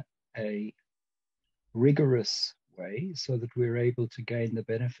in a rigorous way so that we're able to gain the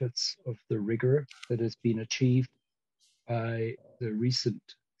benefits of the rigor that has been achieved by the recent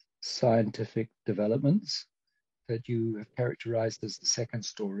scientific developments that you have characterized as the second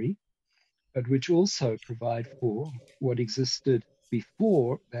story, but which also provide for what existed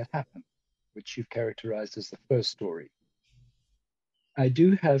before that happened, which you've characterized as the first story. I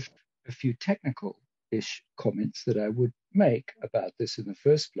do have a few technical-ish comments that I would make about this in the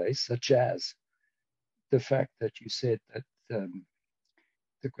first place, such as the fact that you said that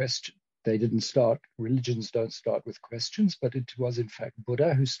the question, religions don't start with questions, but it was in fact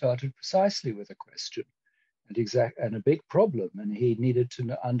Buddha who started precisely with a question and a big problem, and he needed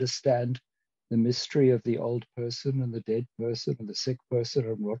to understand the mystery of the old person and the dead person and the sick person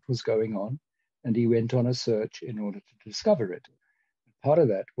and what was going on, and he went on a search in order to discover it. Part of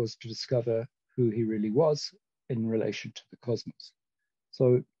that was to discover who he really was in relation to the cosmos.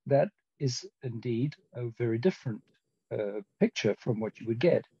 So that is indeed a very different picture from what you would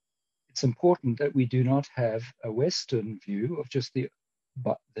get. It's important that we do not have a Western view of just the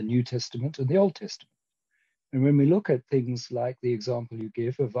New Testament and the Old Testament. And when we look at things like the example you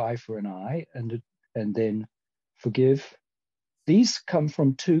give of eye for an eye and then forgive, these come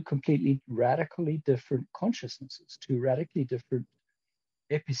from two completely radically different consciousnesses, two radically different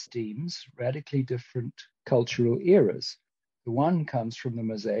epistemes, radically different cultural eras. The one comes from the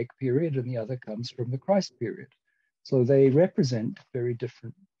Mosaic period and the other comes from the Christ period. So they represent very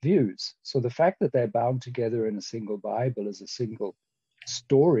different views. So the fact that they're bound together in a single Bible as a single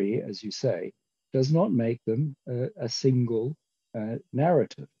story, as you say, does not make them a single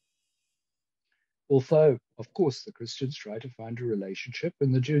narrative. Although, of course, the Christians try to find a relationship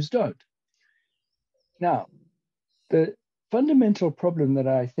and the Jews don't. Now, the fundamental problem that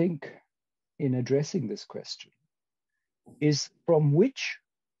I think in addressing this question is from which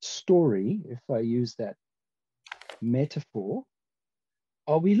story, if I use that metaphor,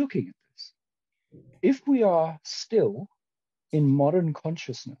 are we looking at this? If we are still in modern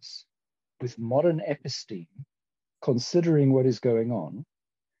consciousness, with modern episteme, considering what is going on,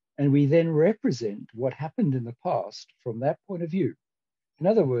 and we then represent what happened in the past from that point of view. In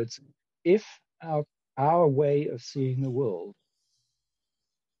other words, if our way of seeing the world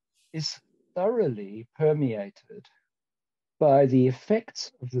is thoroughly permeated by the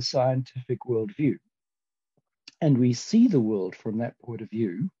effects of the scientific worldview, and we see the world from that point of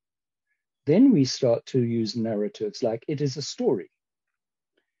view, then we start to use narratives like it is a story.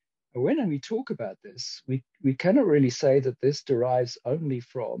 When we talk about this, we cannot really say that this derives only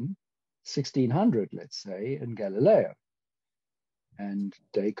from 1600, let's say, in Galileo and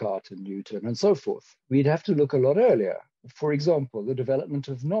Descartes and Newton and so forth. We'd have to look a lot earlier. For example, the development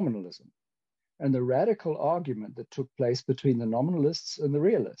of nominalism and the radical argument that took place between the nominalists and the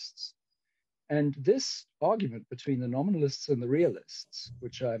realists. And this argument between the nominalists and the realists,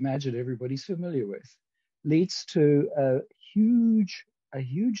 which I imagine everybody's familiar with, leads to a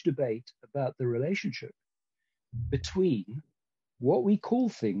huge debate about the relationship between what we call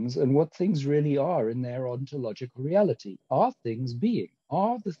things and what things really are in their ontological reality. Are things being?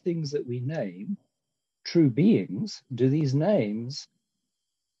 Are the things that we name true beings? Do these names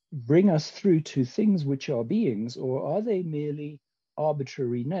bring us through to things which are beings, or are they merely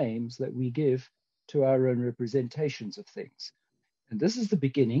arbitrary names that we give to our own representations of things? And this is the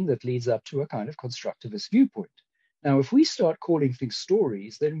beginning that leads up to a kind of constructivist viewpoint. Now, if we start calling things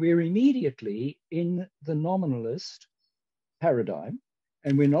stories, then we're immediately in the nominalist paradigm.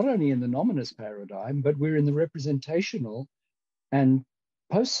 And we're not only in the nominalist paradigm, but we're in the representational and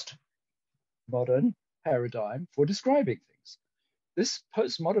postmodern paradigm for describing things. This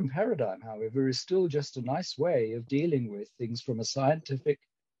postmodern paradigm, however, is still just a nice way of dealing with things from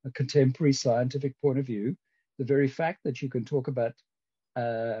a contemporary scientific point of view. The very fact that you can talk about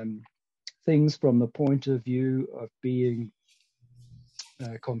things from the point of view of being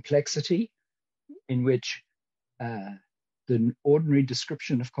complexity, in which the the ordinary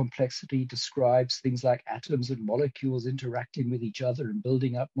description of complexity describes things like atoms and molecules interacting with each other and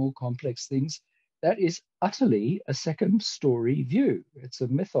building up more complex things. That is utterly a second story view. It's a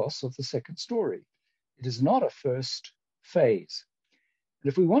mythos of the second story. It is not a first phase. And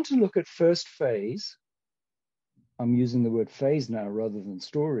if we want to look at first phase, I'm using the word phase now rather than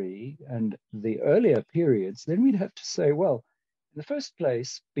story, and the earlier periods, then we'd have to say, well, in the first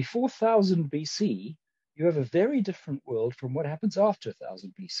place, before 1000 BC, you have a very different world from what happens after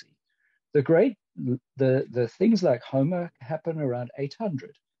 1000 BC. The things like Homer happen around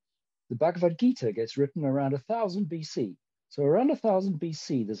 800. The Bhagavad Gita gets written around 1000 BC. So around 1000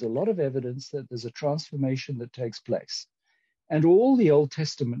 BC, there's a lot of evidence that there's a transformation that takes place. And all the Old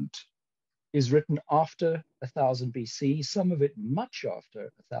Testament is written after 1000 BC, some of it much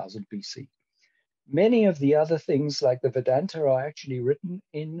after 1000 BC. Many of the other things like the Vedanta are actually written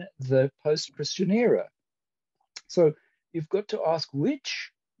in the post-Christian era. So you've got to ask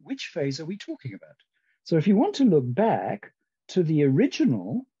which phase are we talking about? So if you want to look back to the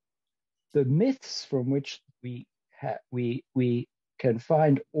original, the myths from which we can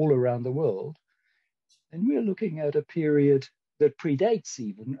find all around the world, then we're looking at a period that predates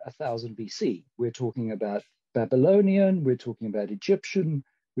even 1000 BC. We're talking about Babylonian, we're talking about Egyptian,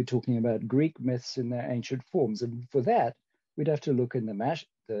 we're talking about Greek myths in their ancient forms. And for that, we'd have to look in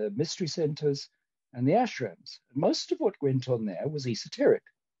the mystery centers and the ashrams. And most of what went on there was esoteric.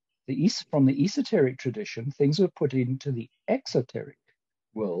 From the esoteric tradition, things were put into the exoteric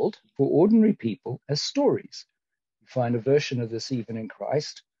world for ordinary people as stories. You find a version of this even in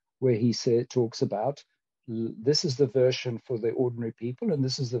Christ, where he talks about, this is the version for the ordinary people, and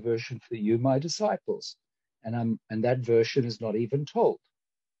this is the version for you, my disciples. And that version is not even told.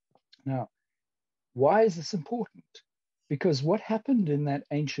 Now, why is this important? Because what happened in that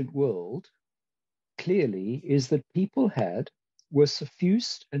ancient world clearly is that people were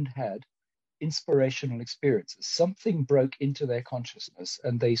suffused and had inspirational experiences. Something broke into their consciousness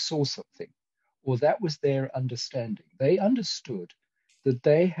and they saw something, or that was their understanding. They understood that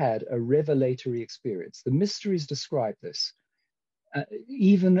they had a revelatory experience. The mysteries describe this.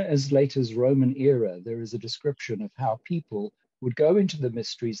 Even as late as Roman era, there is a description of how people would go into the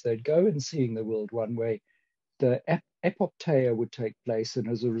mysteries. They'd go in seeing the world one way. The epopteia would take place, and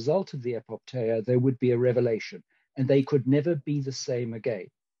as a result of the epopteia, there would be a revelation, and they could never be the same again.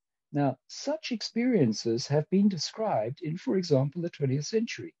 Now, such experiences have been described in, for example, the 20th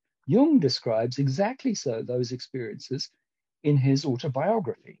century. Jung describes exactly those experiences in his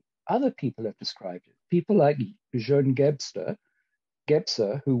autobiography. Other people have described it. People like Jean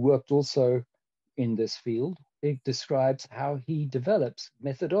Gebser, who worked also in this field, it describes how he develops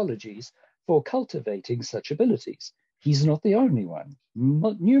methodologies for cultivating such abilities. He's not the only one.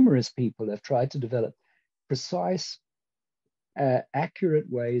 Numerous people have tried to develop precise, accurate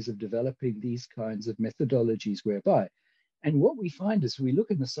ways of developing these kinds of methodologies whereby. And what we find is we look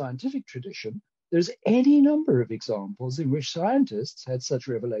in the scientific tradition, there's any number of examples in which scientists had such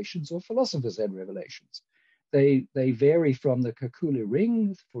revelations or philosophers had revelations. They vary from the Kekule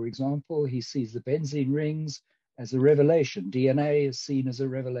ring, for example. He sees the benzene rings as a revelation. DNA is seen as a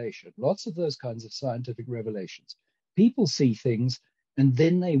revelation. Lots of those kinds of scientific revelations. People see things and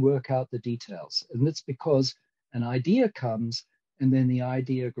then they work out the details. And that's because an idea comes and then the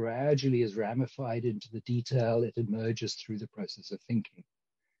idea gradually is ramified into the detail. It emerges through the process of thinking.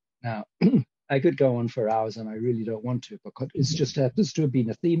 Now, I could go on for hours and I really don't want to, because it just happens to have been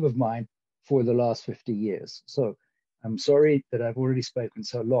a theme of mine for the last 50 years. So I'm sorry that I've already spoken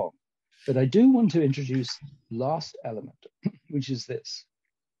so long, but I do want to introduce the last element, which is this.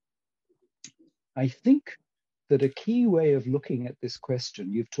 I think that a key way of looking at this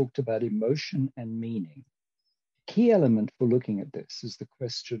question, you've talked about emotion and meaning. A key element for looking at this is the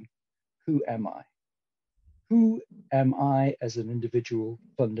question, who am I? Who am I as an individual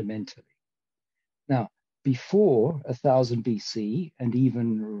fundamentally? Now, before 1000 BC, and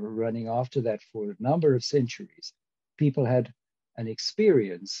even running after that for a number of centuries, people had an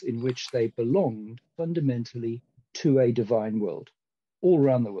experience in which they belonged fundamentally to a divine world, all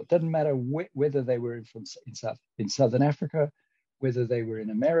around the world. Doesn't matter whether they were in Southern Africa, whether they were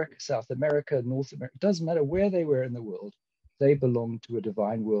in America, South America, North America, doesn't matter where they were in the world, they belonged to a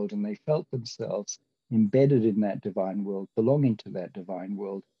divine world and they felt themselves embedded in that divine world, belonging to that divine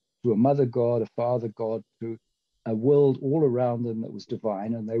world, to a mother god, a father god, to a world all around them that was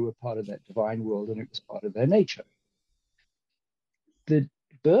divine, and they were part of that divine world, and it was part of their nature. The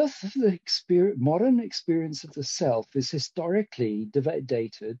birth of the modern experience of the self is historically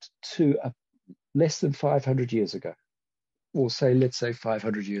dated to less than 500 years ago, or let's say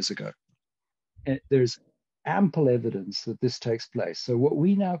 500 years ago. There's ample evidence that this takes place. So what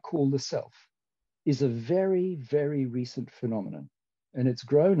we now call the self is a very, very recent phenomenon, and it's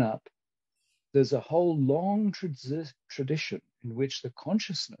grown up. There's a whole long tradition in which the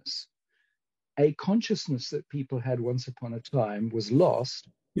consciousness, a consciousness that people had once upon a time, was lost,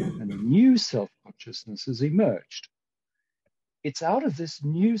 and a new self-consciousness has emerged. It's out of this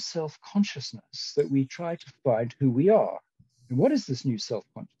new self-consciousness that we try to find who we are. And what is this new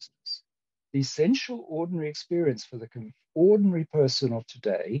self-consciousness? The essential ordinary experience for the ordinary person of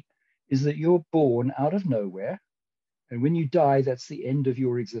today is that you're born out of nowhere, and when you die, that's the end of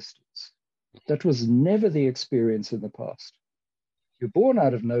your existence. That was never the experience in the past. You're born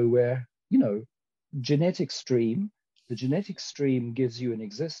out of nowhere, you know, genetic stream. The genetic stream gives you an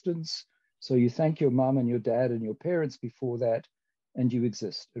existence. So you thank your mom and your dad and your parents before that, and you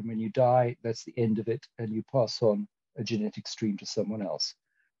exist. And when you die, that's the end of it, and you pass on a genetic stream to someone else.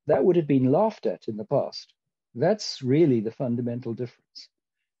 That would have been laughed at in the past. That's really the fundamental difference.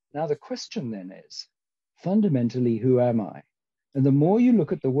 Now the question then is, fundamentally, who am I? And the more you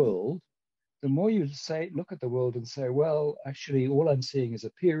look at the world, the more you look at the world and say, well, actually, all I'm seeing is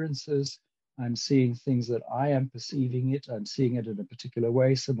appearances. I'm seeing things that I am perceiving it. I'm seeing it in a particular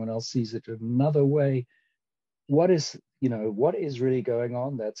way. Someone else sees it in another way. What is really going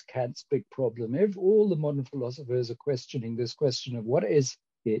on? That's Kant's big problem. All the modern philosophers are questioning this question of what is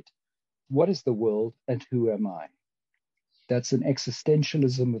it, what is the world, and who am I? That's an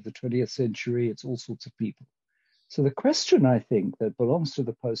existentialism of the 20th century. It's all sorts of people. So the question, I think, that belongs to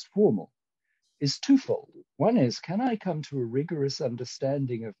the post-formal is twofold. One is, can I come to a rigorous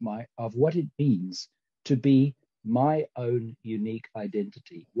understanding of what it means to be my own unique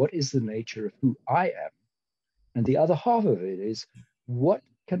identity? What is the nature of who I am? And the other half of it is, what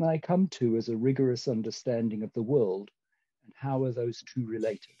can I come to as a rigorous understanding of the world, and how are those two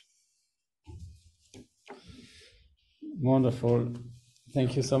related? Wonderful.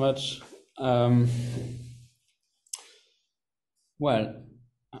 Thank you so much. Well,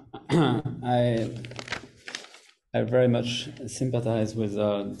 I very much sympathize with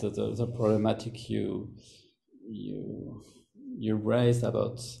the problematic you raised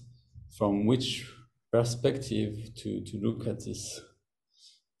about from which perspective to look at this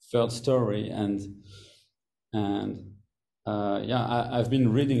third story, and I've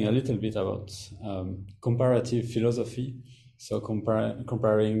been reading a little bit about comparative philosophy, so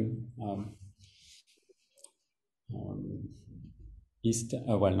comparing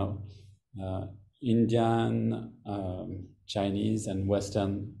Indian, Chinese, and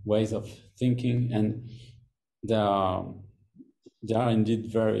Western ways of thinking, and they are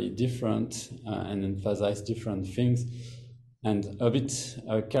indeed very different and emphasize different things, and a bit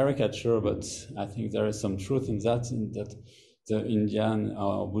a caricature, but I think there is some truth in that the Indian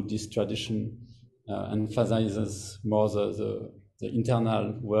or Buddhist tradition emphasizes more the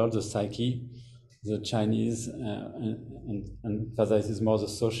internal world, the psyche. The Chinese emphasizes more the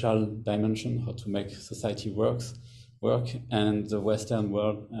social dimension, how to make society work, and the Western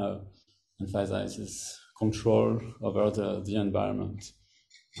world emphasizes control over the environment.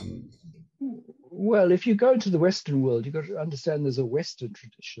 Well, if you go to the Western world, you've got to understand there's a Western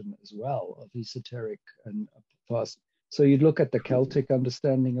tradition as well of esoteric and past. So you'd look at the Celtic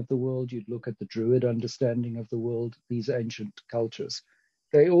understanding of the world, you'd look at the Druid understanding of the world, these ancient cultures.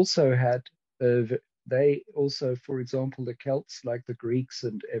 They also had for example, the Celts, like the Greeks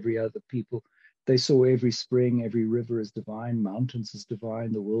and every other people, they saw every spring, every river as divine, mountains as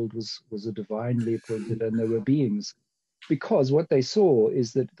divine, the world was a divinely appointed, and there were beings. Because what they saw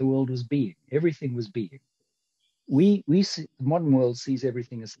is that the world was being, everything was being. We see, the modern world sees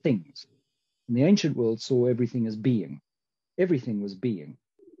everything as things, and the ancient world saw everything as being. Everything was being.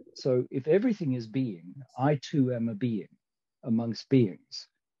 So if everything is being, I too am a being amongst beings.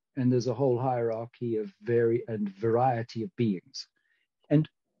 And there's a whole hierarchy of variety of beings. And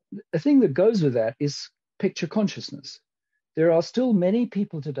a thing that goes with that is picture consciousness. There are still many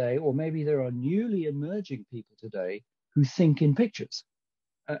people today, or maybe there are newly emerging people today, who think in pictures.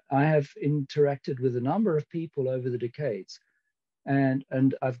 I have interacted with a number of people over the decades, and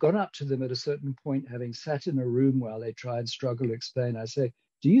I've gone up to them at a certain point, having sat in a room while they try and struggle to explain. I say,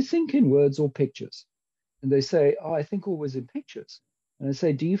 do you think in words or pictures? And they say, oh, I think always in pictures. And I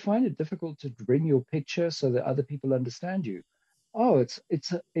say, do you find it difficult to bring your picture so that other people understand you? Oh,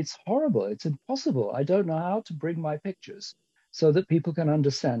 it's horrible. It's impossible. I don't know how to bring my pictures so that people can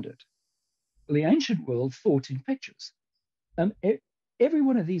understand it. Well, the ancient world thought in pictures. Every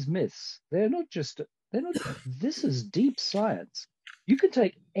one of these myths, this is deep science. You can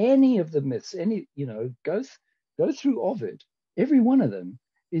take any of the myths, go through Ovid. Every one of them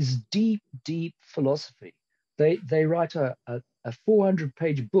is deep, deep philosophy. They write a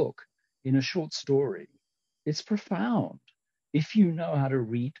 400-page book in a short story. It's profound if you know how to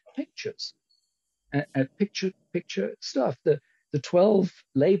read pictures and picture stuff. The 12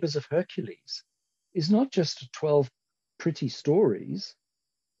 labors of Hercules is not just 12 pretty stories.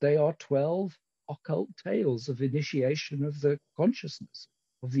 They are 12 occult tales of initiation of the consciousness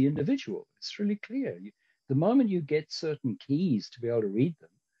of the individual. It's really clear. The moment you get certain keys to be able to read them,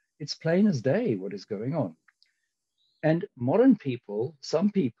 it's plain as day what is going on. And modern people, some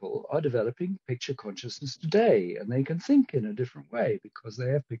people are developing picture consciousness today, and they can think in a different way because they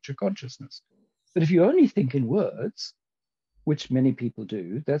have picture consciousness. But if you only think in words, which many people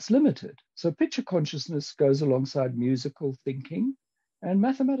do, that's limited. So picture consciousness goes alongside musical thinking and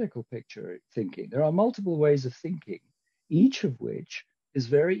mathematical picture thinking. There are multiple ways of thinking, each of which is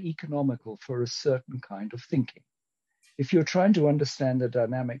very economical for a certain kind of thinking. If you're trying to understand the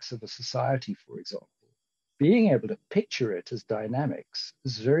dynamics of a society, for example, being able to picture it as dynamics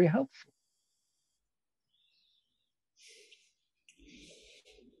is very helpful.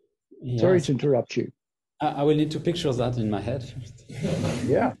 Yes. Sorry to interrupt you. I will need to picture that in my head first.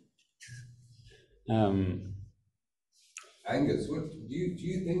 Yeah. Angus, what do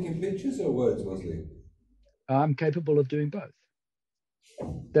you think in pictures or words mostly? I'm capable of doing both.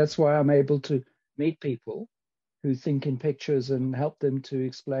 That's why I'm able to meet people who think in pictures and help them to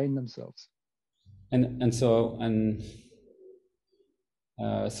explain themselves. So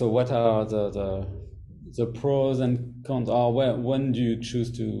what are the pros and cons? Or when do you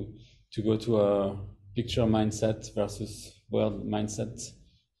choose to go to a picture mindset versus world mindset?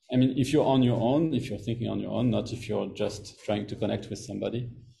 I mean, if you're on your own, if you're thinking on your own, not if you're just trying to connect with somebody.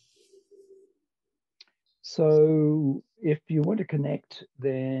 So if you want to connect,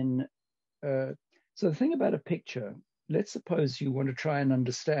 then so the thing about a picture, let's suppose you want to try and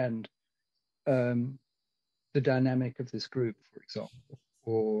understand the dynamic of this group, for example,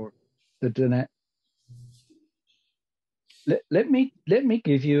 or the let me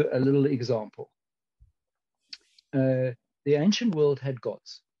give you a little example. The ancient world had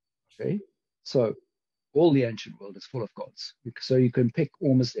gods. Okay, so all the ancient world is full of gods. So you can pick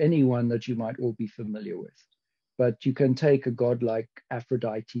almost anyone that you might all be familiar with. But you can take a god like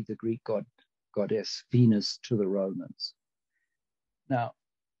Aphrodite, the Greek goddess, Venus to the Romans. Now,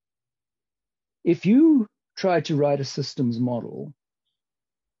 if you try to write a systems model,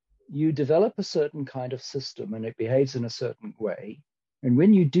 you develop a certain kind of system and it behaves in a certain way. And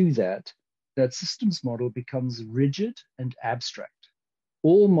when you do that, that systems model becomes rigid and abstract.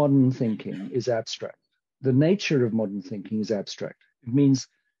 All modern thinking is abstract. The nature of modern thinking is abstract. It means,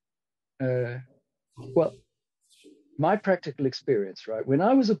 well, my practical experience, right? When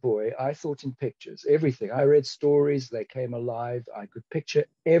I was a boy, I thought in pictures, everything. I read stories, they came alive. I could picture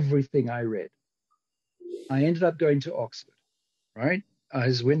everything I read. I ended up going to Oxford, right?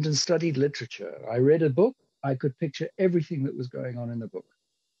 I went and studied literature. I read a book, I could picture everything that was going on in the book.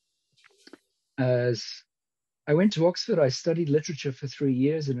 As I went to Oxford, I studied literature for 3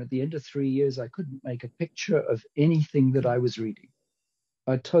 years, and at the end of 3 years, I couldn't make a picture of anything that I was reading.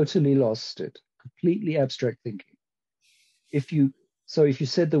 I totally lost it, completely abstract thinking. If you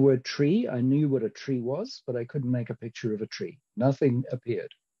said the word tree, I knew what a tree was, but I couldn't make a picture of a tree. Nothing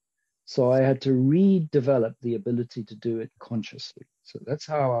appeared. So I had to redevelop the ability to do it consciously. So that's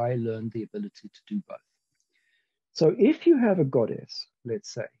how I learned the ability to do both. So if you have a goddess,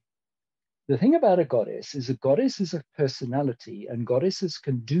 let's say, the thing about a goddess is a personality, and goddesses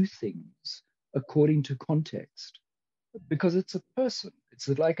can do things according to context because it's a person. It's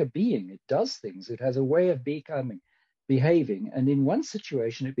like a being. It does things. It has a way of behaving. And in one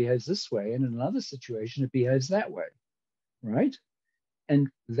situation, it behaves this way. And in another situation, it behaves that way, right? And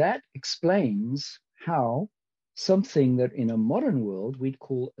that explains how something that in a modern world we'd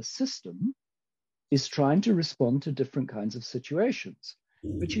call a system is trying to respond to different kinds of situations.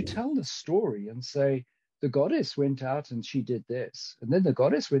 But you tell the story and say, the goddess went out and she did this, and then the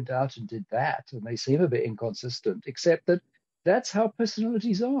goddess went out and did that, and they seem a bit inconsistent, except that that's how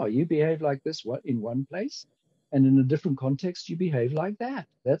personalities are. You behave like this in one place, and in a different context, you behave like that.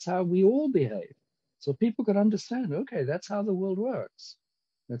 That's how we all behave. So people can understand, okay, that's how the world works.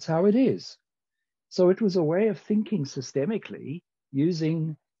 That's how it is. So it was a way of thinking systemically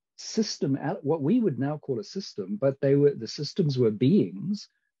using system, what we would now call a system, but the systems were beings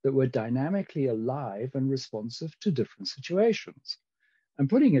that were dynamically alive and responsive to different situations. I'm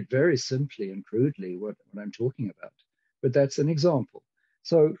putting it very simply and crudely what I'm talking about, but that's an example.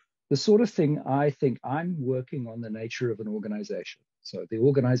 So the sort of thing I think I'm working on the nature of an organization. So the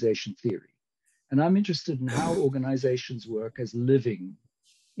organization theory. And I'm interested in how organizations work as living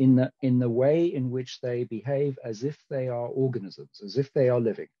in the way in which they behave as if they are organisms, as if they are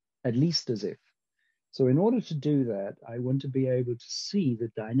living, at least as if. So in order to do that, I want to be able to see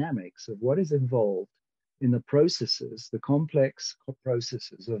the dynamics of what is involved in the processes, the complex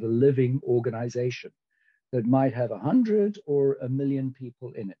processes of a living organization that might have 100 or 1,000,000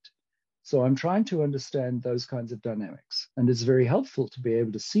 people in it. So I'm trying to understand those kinds of dynamics. And it's very helpful to be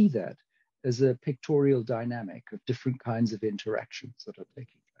able to see that as a pictorial dynamic of different kinds of interactions that are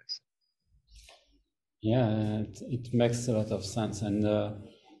taking place. Yeah, it makes a lot of sense.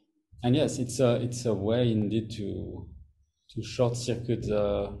 And yes, it's a way indeed to short circuit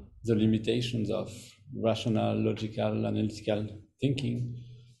the limitations of rational, logical, analytical thinking.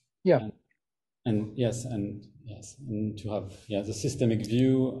 Yeah. And to have the systemic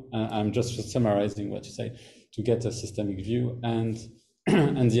view. I'm just summarizing what you say, to get a systemic view and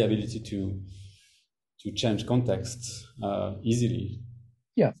and the ability to change context easily.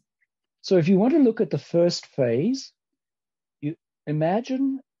 Yeah. So if you want to look at the first phase, you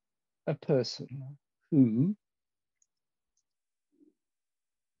imagine a person who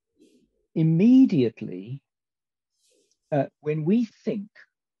immediately, when we think,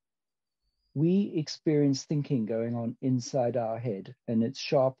 we experience thinking going on inside our head, and it's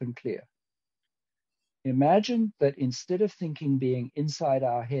sharp and clear. Imagine that instead of thinking being inside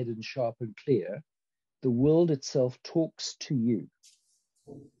our head and sharp and clear, the world itself talks to you.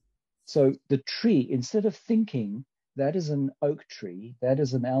 So the tree, instead of thinking that is an oak tree, that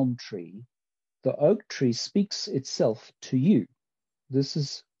is an elm tree, the oak tree speaks itself to you.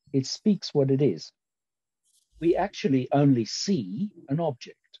 It speaks what it is. We actually only see an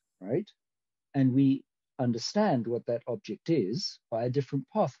object, right? And we understand what that object is by a different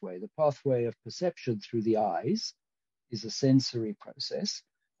pathway. The pathway of perception through the eyes is a sensory process.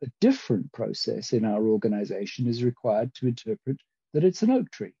 A different process in our organization is required to interpret that it's an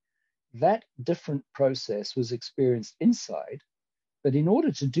oak tree. That different process was experienced inside, but in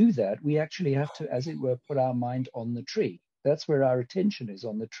order to do that, we actually have to, as it were, put our mind on the tree. That's where our attention is,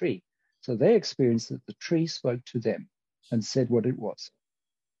 on the tree. So they experienced that the tree spoke to them and said what it was.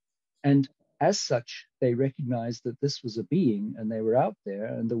 And as such, they recognized that this was a being and they were out there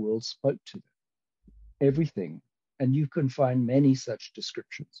and the world spoke to them. Everything. And you can find many such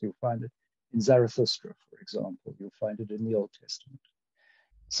descriptions. You'll find it in Zarathustra, for example. You'll find it in the Old Testament.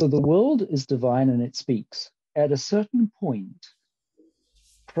 So the world is divine and it speaks. At a certain point,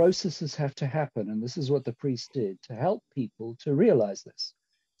 processes have to happen. And this is what the priest did to help people to realize this.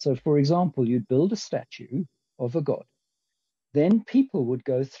 So, for example, you'd build a statue of a god. Then people would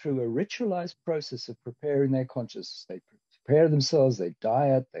go through a ritualized process of preparing their consciousness. They'd prepare themselves, they'd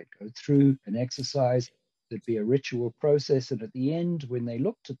diet, they'd go through an exercise. There'd be a ritual process. And at the end, when they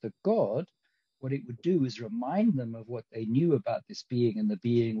looked at the god, what it would do is remind them of what they knew about this being, and the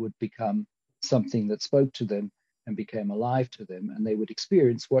being would become something that spoke to them and became alive to them. And they would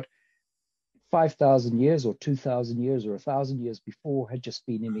experience what 5,000 years or 2,000 years or 1,000 years before had just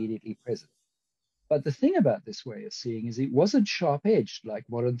been immediately present. But the thing about this way of seeing is it wasn't sharp-edged like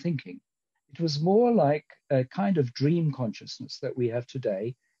modern thinking. It was more like a kind of dream consciousness that we have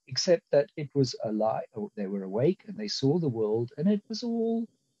today, except that it was alive, or they were awake and they saw the world and it was all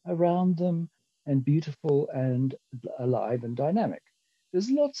around them and beautiful and alive and dynamic.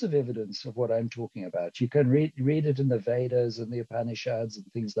 There's lots of evidence of what I'm talking about. You can read it in the Vedas and the Upanishads and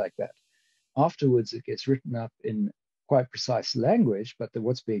things like that. Afterwards, it gets written up in quite precise language, but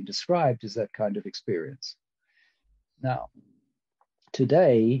what's being described is that kind of experience. Now,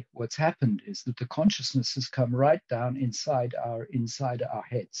 today, what's happened is that the consciousness has come right down inside our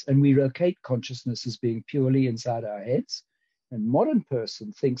heads, and we locate consciousness as being purely inside our heads. And modern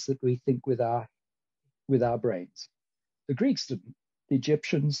person thinks that we think with our brains. The Greeks didn't. The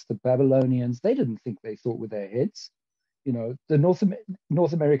Egyptians, the Babylonians, they didn't think they thought with their heads. You know, the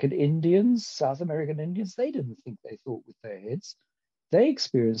North American Indians, South American Indians, they didn't think they thought with their heads. They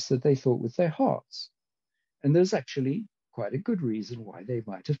experienced that they thought with their hearts. And there's actually quite a good reason why they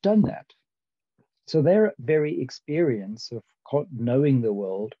might have done that. So their very experience of knowing the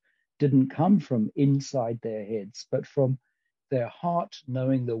world didn't come from inside their heads, but from their heart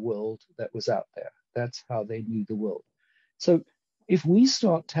knowing the world that was out there. That's how they knew the world. So if we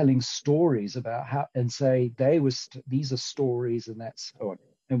start telling stories about how, and say these are stories and that's so on,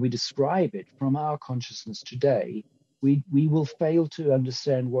 and we describe it from our consciousness today, we will fail to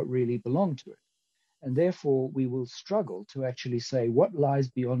understand what really belonged to it. And therefore, we will struggle to actually say what lies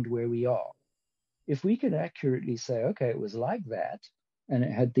beyond where we are. If we can accurately say, okay, it was like that, and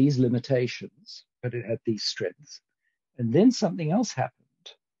it had these limitations, but it had these strengths, and then something else happened,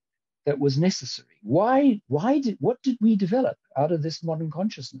 that was necessary. What did we develop out of this modern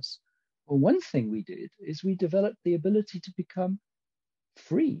consciousness? Well, one thing we did is we developed the ability to become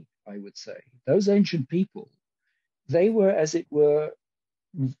free, I would say. Those ancient people, they were, as it were,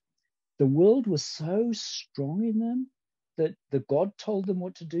 the world was so strong in them that the God told them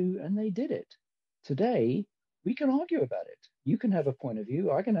what to do and they did it. Today, we can argue about it. You can have a point of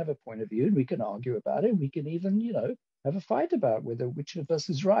view, I can have a point of view, and we can argue about it. We can even, have a fight about which of us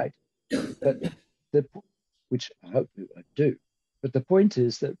is right. But which I hope we won't do. But the point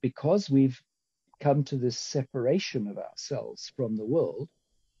is that because we've come to this separation of ourselves from the world,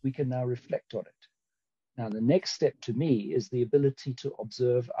 we can now reflect on it. Now, the next step to me is the ability to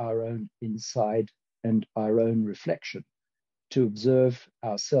observe our own inside and our own reflection, to observe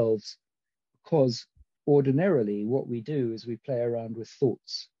ourselves, because ordinarily what we do is we play around with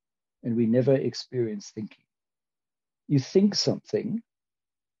thoughts and we never experience thinking. You think something,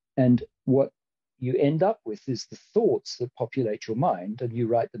 and what you end up with is the thoughts that populate your mind, and you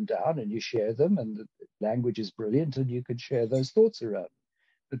write them down and you share them, and the language is brilliant and you can share those thoughts around.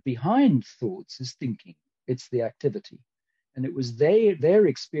 But behind thoughts is thinking. It's the activity. And it was their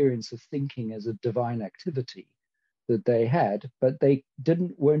experience of thinking as a divine activity that they had, but they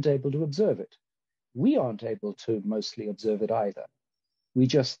weren't able to observe it. We aren't able to mostly observe it either. We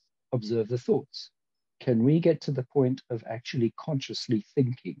just observe the thoughts. Can we get to the point of actually consciously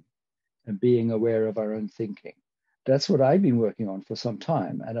thinking and being aware of our own thinking? That's what I've been working on for some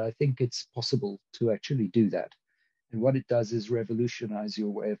time, and I think it's possible to actually do that. And what it does is revolutionize your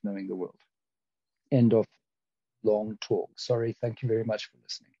way of knowing the world. End of long talk. Sorry, thank you very much for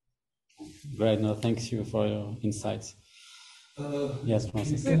listening. Great, no, thank you for your insights. Yes,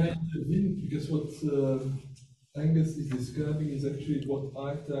 Francis. Can I intervene? Because what Angus is describing is actually what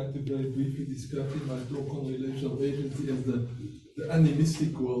I tried to very briefly describe in my talk on relational agency as the animistic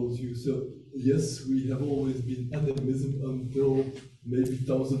worldview. So yes, we have always been animism until maybe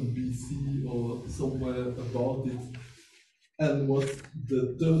 1000 BC or somewhere about it. And what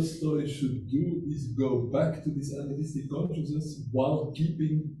the third story should do is go back to this animistic consciousness while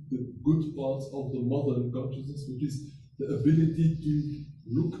keeping the good parts of the modern consciousness, which is the ability to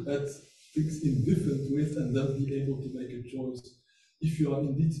look at things in different ways and then be able to make a choice. If you are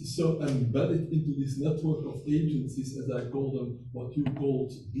indeed so embedded into this network of agencies, as I call them, what you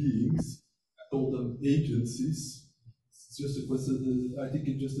called beings, I call them agencies. It's just a question, I think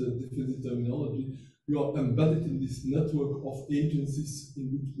it's just a different terminology. You are embedded in this network of agencies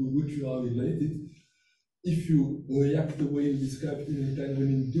with which you are related. If you react the way you described in a kind of an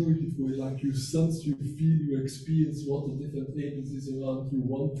intuitive way, like you sense, you feel, you experience what the different agencies around you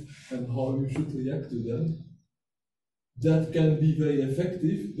want and how you should react to them, that can be very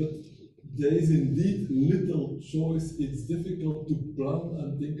effective, but there is indeed little choice. It's difficult to plan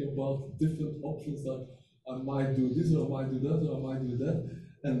and think about different options, like I might do this, or I might do that, or I might do that.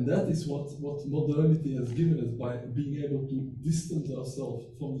 And that is what modernity has given us. By being able to distance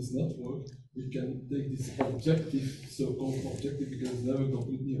ourselves from this network, we can take this objective, so-called objective, because it's never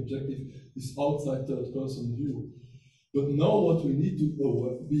completely objective, this outside third-person view. But now what we need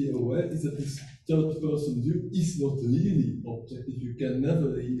to be aware is that this third-person view is not really objective. You can never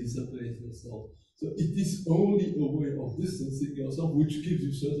really separate yourself. So it is only a way of distancing yourself, which gives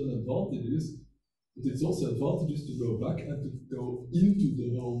you certain advantages, but it's also advantageous to go back and to go into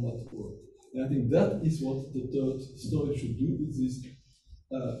the whole network. And I think that is what the third story should do. It's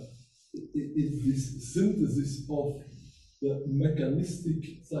this synthesis of the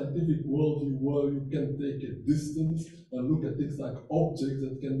mechanistic scientific worldview where you can take a distance and look at things like objects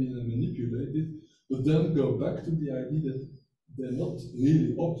that can be manipulated, but then go back to the idea that they're not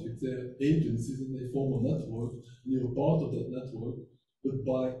really objects, they're agencies and they form a network, and you're part of that network, but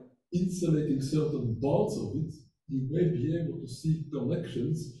by insulating certain parts of it, you may be able to see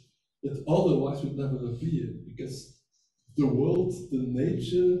connections that otherwise would never appear, because the world, the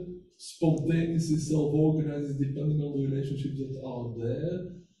nature, spontaneously self-organizes depending on the relationships that are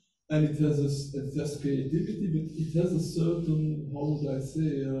there, and it has creativity, but it has a certain, how would I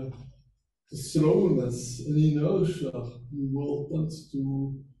say, slowness, an inertia. You will tend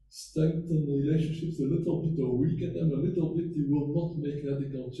to strengthen relationships a little bit or weaken them a little bit. You will not make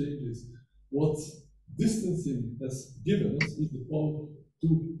radical changes. What distancing has given us is the power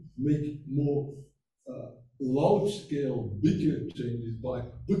to make more large-scale, bigger changes by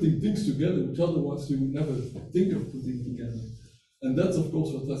putting things together which otherwise you would never think of putting together. And that's, of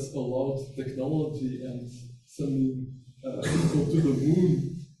course, what has allowed technology and sending people to the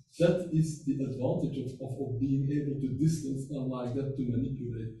moon. That is the advantage of being able to distance and like that to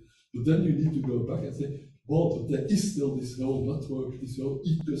manipulate. But then you need to go back and say, but there is still this whole network, this whole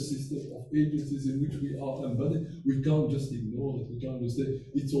ecosystem of agencies in which we are embedded. We can't just ignore it. We can't just say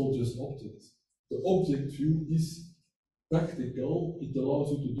it's all just objects. The object view is practical. It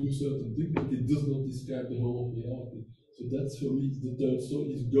allows you to do certain things, but it does not describe the whole of reality. So that's for me the third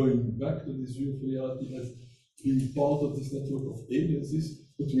story, is going back to this view of reality as being part of this network of agencies,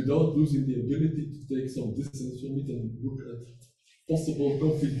 but without losing the ability to take some distance from it and look at possible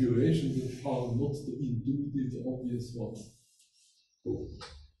configurations that are not the intuitive, the obvious ones.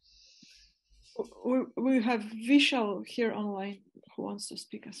 We have Vishal here online who wants to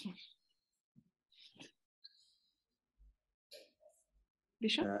speak as well.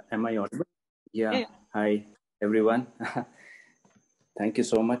 Vishal? Am I audible? Yeah. Hi, everyone. Thank you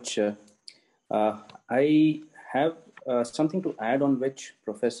so much. I have something to add on which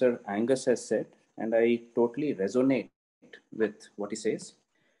Professor Angus has said, and I totally resonate with what he says.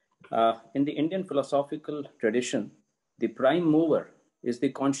 In the Indian philosophical tradition, the prime mover is the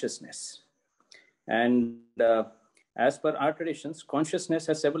consciousness. And as per our traditions, consciousness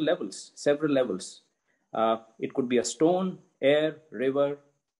has several levels. It could be a stone, air, river,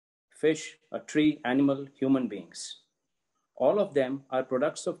 fish, a tree, animal, human beings. All of them are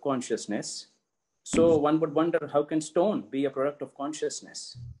products of consciousness. So one would wonder, how can stone be a product of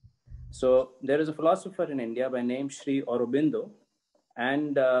consciousness? So there is a philosopher in India by name Sri Aurobindo,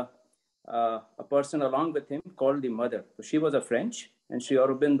 and a person along with him called the mother. So she was a French, and Sri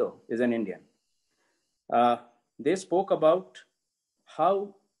Aurobindo is an Indian. They spoke about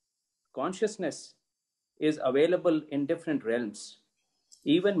how consciousness is available in different realms.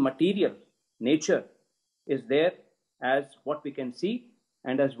 Even material nature is there as what we can see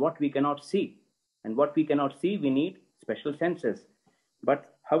and as what we cannot see. And what we cannot see, we need special senses.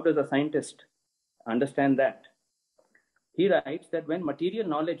 But how does a scientist understand that? He writes that when material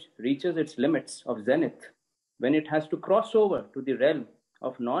knowledge reaches its limits of zenith, when it has to cross over to the realm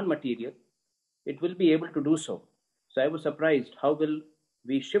of non-material, it will be able to do so. So I was surprised, how will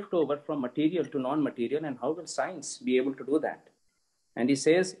we shift over from material to non-material, and how will science be able to do that? And he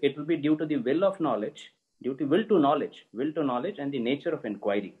says it will be due to the will of knowledge, will to knowledge, and the nature of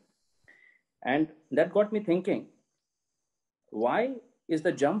inquiry. And that got me thinking, why is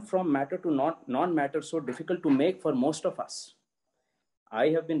the jump from matter to non-matter so difficult to make for most of us? I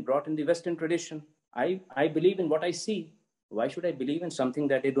have been brought in the Western tradition. I believe in what I see. Why should I believe in something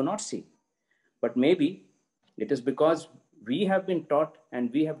that I do not see? But maybe it is because we have been taught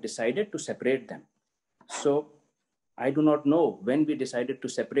and we have decided to separate them. So I do not know when we decided to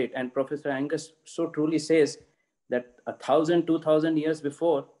separate. And Professor Angus so truly says that 1,000, 2,000 years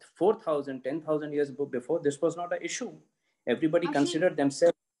before, 4,000, 10,000 years before, this was not an issue. Everybody considered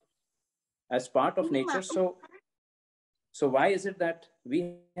themselves as part of nature. So why is it that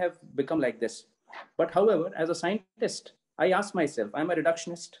we have become like this? But however, as a scientist, I ask myself, I'm a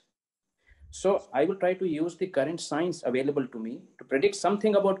reductionist. So I will try to use the current science available to me to predict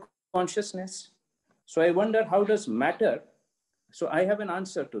something about consciousness. So I wonder, how does matter? So I have an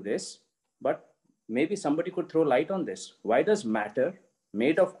answer to this, but maybe somebody could throw light on this. Why does matter,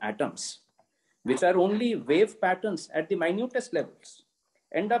 made of atoms, which are only wave patterns at the minutest levels,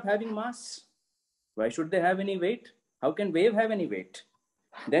 end up having mass? Why should they have any weight? How can wave have any weight?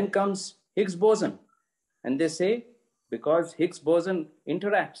 Then comes Higgs boson, and they say, because Higgs boson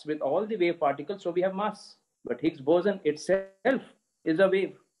interacts with all the wave particles, so we have mass. But Higgs boson itself is a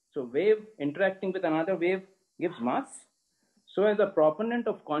wave. So wave interacting with another wave gives mass. So as a proponent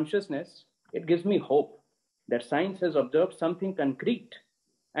of consciousness, it gives me hope that science has observed something concrete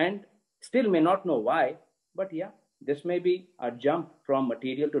and still may not know why, but yeah, this may be a jump from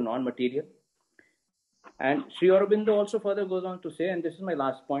material to non-material. And Sri Aurobindo also further goes on to say, and this is my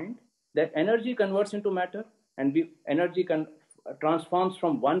last point, that energy converts into matter, and energy transforms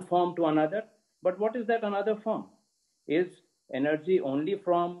from one form to another. But what is that another form? Is energy only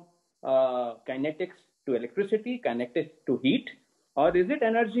from kinetics to electricity, kinetics to heat? Or is it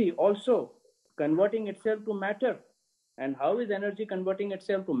energy also converting itself to matter? And how is energy converting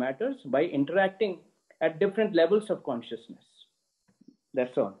itself to matters? By interacting at different levels of consciousness.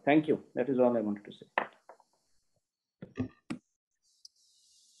 That's all. Thank you. That is all I wanted to say.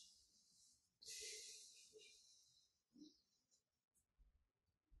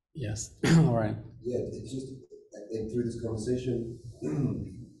 Yes. All right. Yeah, it's just, and through this conversation,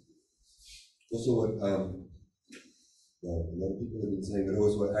 also what well, a lot of people have been saying, but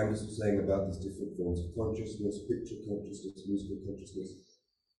also what Angus was saying about these different forms of consciousness, picture consciousness, musical consciousness,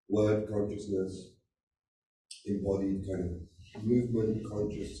 word consciousness, embodied kind of movement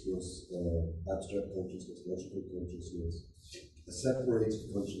consciousness, abstract consciousness, logical consciousness, a separated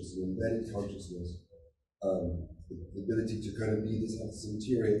consciousness, an embedded consciousness. the ability to kind of be this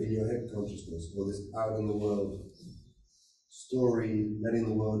interior in your head consciousness, or this out in the world story, letting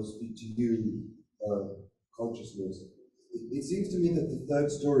the world speak to you consciousness. It seems to me that the third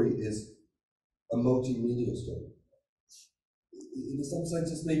story is a multimedia story. In some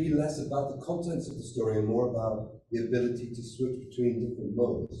sense, it's maybe less about the contents of the story and more about the ability to switch between different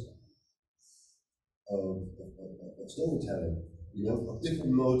modes of storytelling, of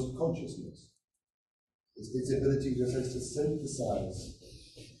different modes of consciousness. It's the ability, in a sense, to synthesize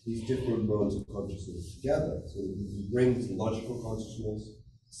these different modes of consciousness together. So you bring this logical consciousness,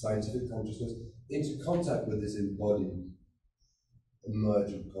 scientific consciousness, into contact with this embodied,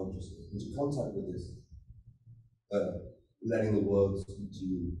 emergent consciousness, into contact with this letting the world speak to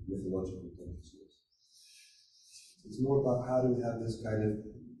you mythological consciousness. It's more about how do we have this kind of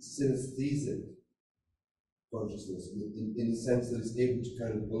synesthetic consciousness, in the sense that it's able to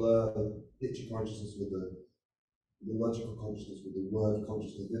kind of blur the picture consciousness with the logical consciousness, with the word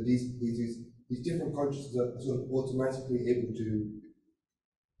consciousness. That these different consciousnesses are sort of automatically able to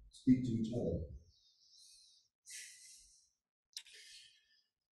speak to each other.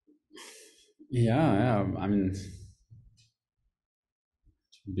 Yeah, I mean,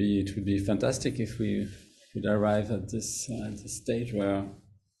 it would be fantastic if we could arrive at this stage where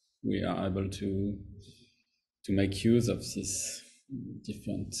we are able to make use of these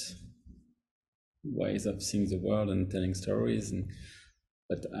different ways of seeing the world and telling stories.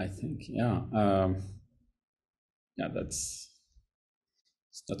 But I think, that's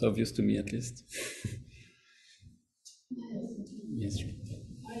it's not obvious to me, at least. Yes.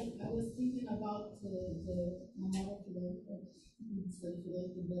 I was thinking about the minority of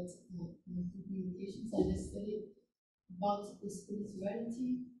philosophy, but communications, and I studied about the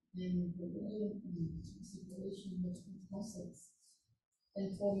spirituality and the religion and separation of concepts.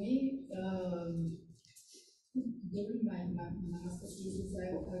 And for me, during my master's thesis,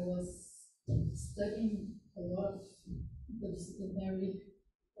 I was studying a lot of interdisciplinary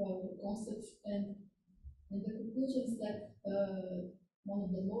concepts, and the conclusion is that one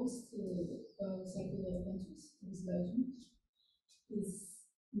of the most secular countries, Belgium, is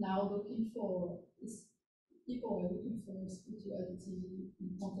now looking for, people are looking for spirituality in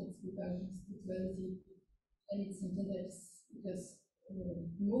context regarding spirituality, and it's something that's just a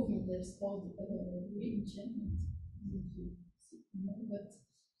movement that's called re-enchantment. But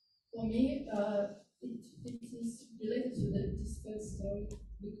for me, it is related to this first story,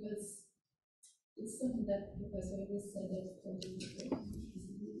 because it's something that Professor always said that for me, it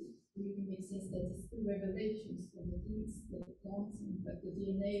really makes sense that it's the revelations from the things that don't, in fact, the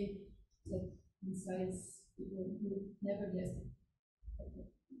DNA that incites people who never guessed it.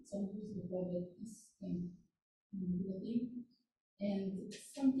 Some years before that this came into the thing. And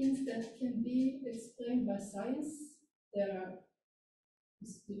some things that can be explained by science, there are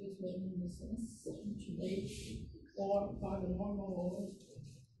spiritual in the sense today, or paranormal, or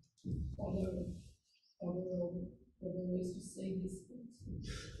other ways to say this.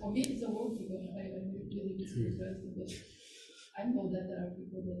 For me, it's a word because I really spirituality, but I know that there are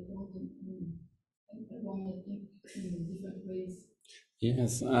people that don't, and I want to think in different ways.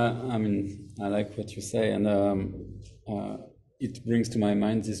 Yes, I mean, I like what you say, and it brings to my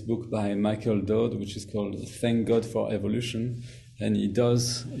mind this book by Michael Dodd, which is called Thank God for Evolution, and he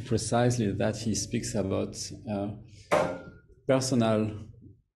does precisely that. He speaks about personal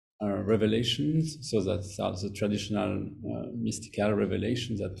revelations, so that are the traditional mystical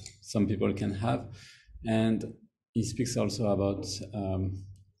revelations that some people can have, and he speaks also about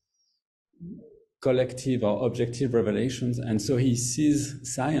collective or objective revelations, and so he sees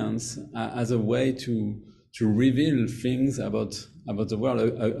science as a way to reveal things about the world,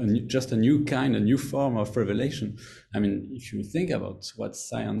 just a new kind, a new form of revelation. I mean, if you think about what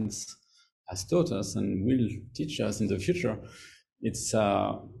science has taught us and will teach us in the future, it's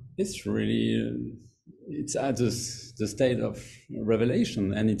really at the state of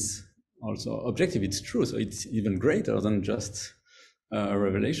revelation, and it's also objective. It's true, so it's even greater than just a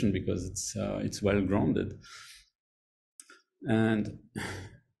revelation, because it's well grounded.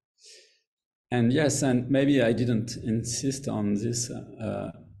 And yes, and maybe I didn't insist on this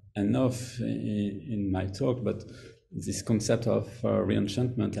enough in my talk, but this concept of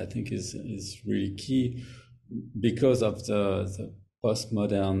re-enchantment, I think, is really key, because of the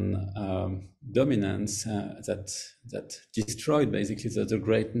postmodern dominance that destroyed basically the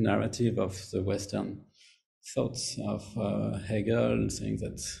great narrative of the Western thoughts of Hegel, saying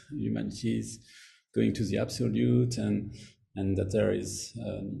that humanity is going to the absolute, and that there is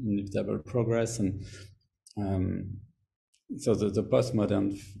inevitable progress, and so the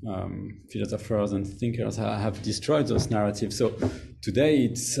postmodern philosophers and thinkers have destroyed those narratives. So today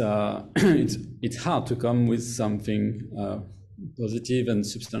it's hard to come with something positive and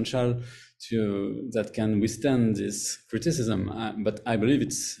substantial that can withstand this criticism. But I believe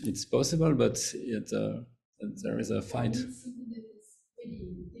it's possible. But there is a fight. It's something that is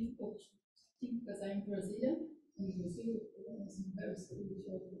really difficult to think because I'm Brazilian. In Brazil, very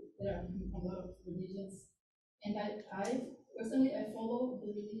spiritual. There are a lot of religions, and I personally I follow the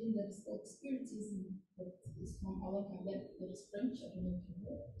religion that is called Spiritism. That is from Allan Kardec. That is French. I don't know if you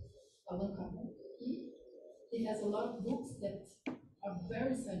know Allan Kardec. He has a lot of books that are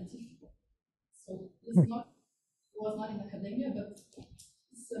very scientific. So it was not in academia, but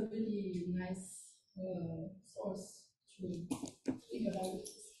it's a really nice source to think about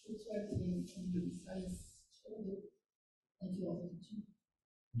spirituality and science and philosophy.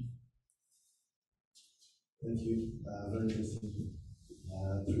 Thank you. Very interesting.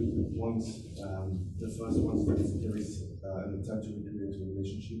 3 points. The first one is that there is an attempt to recreate a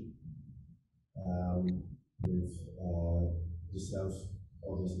relationship with the self,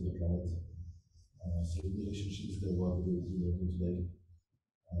 others, and the planet. So the relationship is the work we're doing today,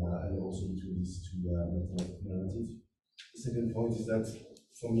 and also between these two narratives. The second point is that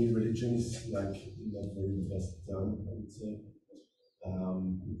for me, religion is like not very the best term, I would say.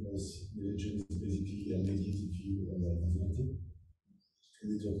 Because religion is basically a mediated view of divinity.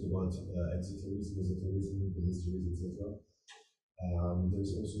 We talked about exoterism, the mysteries, etc.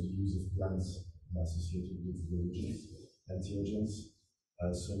 There's also the use of plants associated with religions, entheogens,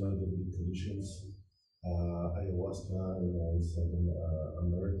 soma-derivative traditions, ayahuasca in Southern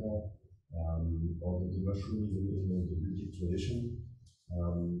America, or the mushroom in the Buddhist tradition. I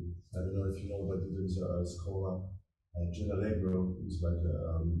don't know if you know, but there's a scholar, John Allegro, who's like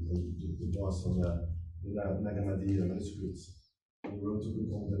the boss on the Nagamadi manuscripts. He wrote a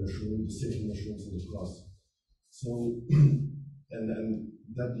book on the mushroom, the sacred mushrooms and the cross. So, and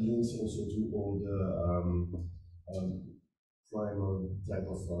that links also to all the primal type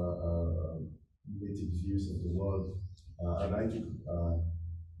of native views of the world. And I took a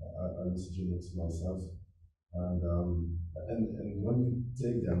miscegenate myself. And when you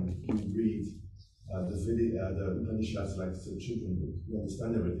take them, you read the Upanishads like the children book. You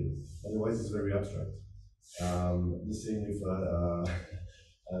understand everything. Otherwise, it's very abstract. The same with the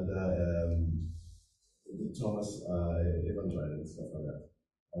Thomas Evangel and stuff like that.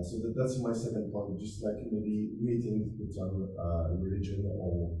 So that's my second point, just like maybe rethink the term religion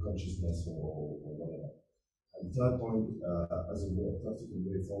or consciousness or whatever. And the third point, as a practical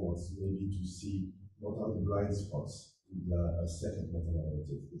way forward, is maybe to see what are the blind spots in the second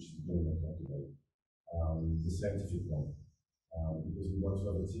meta-narrative, which is very much today, the scientific one. Because we want to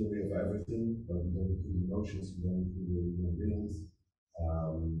have a theory of everything, but we don't include emotions, we don't include the human beings.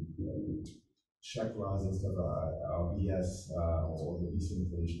 Chakras and stuff are BS, or the Eastern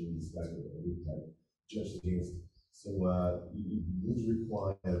tradition is like judged against. So it would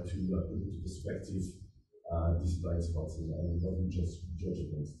require to put into perspective these blind spots and not just judge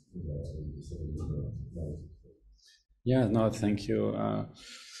against the second narrative. Yeah, no, thank you.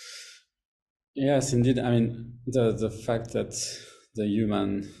 Yes, indeed. I mean, the fact that the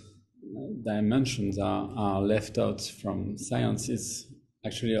human dimensions are left out from science is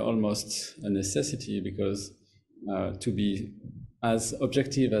actually almost a necessity, because to be as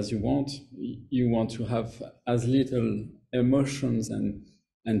objective as you want to have as little emotions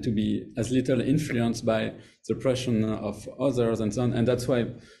and to be as little influenced by the pressure of others and so on. And that's why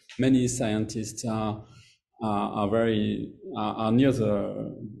many scientists are near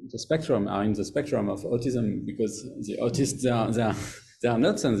the spectrum, are in the spectrum of autism, because the autists they are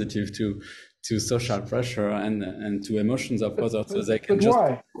not sensitive to social pressure and to emotions of others, so they can just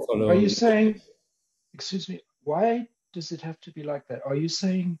follow. Are you saying, excuse me, why does it have to be like that? Are you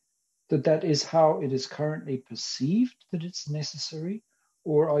saying that is how it is currently perceived, that it's necessary,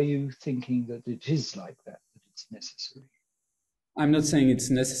 or are you thinking that it is like that it's necessary? I'm not saying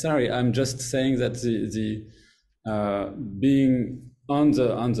it's necessary. I'm just saying that the being on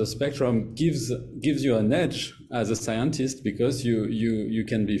the spectrum gives you an edge as a scientist, because you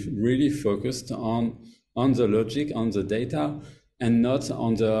can be really focused on the logic, on the data, and not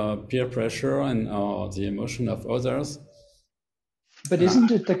on the peer pressure or the emotion of others. But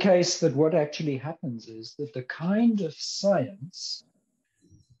isn't it the case that what actually happens is that the kind of science,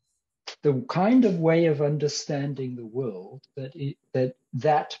 the kind of way of understanding the world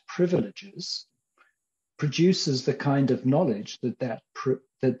that privileges, produces the kind of knowledge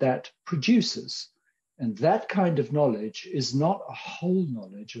that produces, and that kind of knowledge is not a whole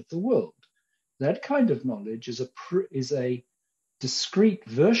knowledge of the world. that kind of knowledge is a discrete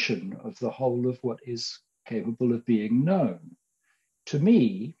version of the whole of what is capable of being known. To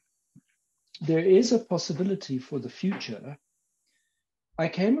me, there is a possibility for the future. I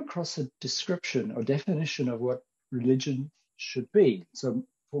came across a description or definition of what religion should be. So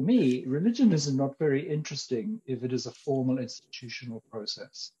for me, religion is not very interesting if it is a formal institutional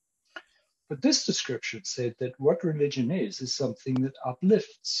process. But this description said that what religion is something that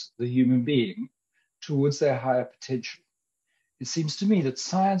uplifts the human being towards their higher potential. It seems to me that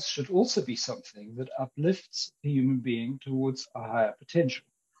science should also be something that uplifts the human being towards a higher potential.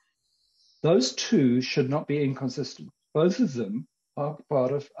 Those two should not be inconsistent. Both of them are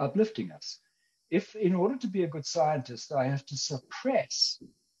part of uplifting us. If in order to be a good scientist, I have to suppress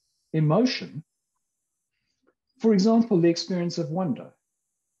emotion, for example, the experience of wonder,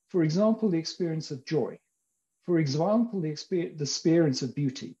 for example, the experience of joy, for example, the experience of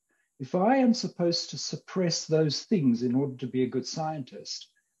beauty. If I am supposed to suppress those things in order to be a good scientist,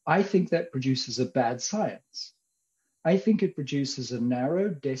 I think that produces a bad science. I think it produces a narrow,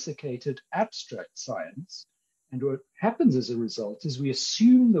 desiccated, abstract science. And what happens as a result is we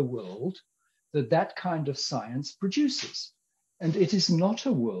assume the world that kind of science produces. And it is not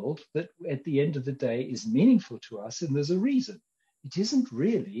a world that at the end of the day is meaningful to us, and there's a reason. It isn't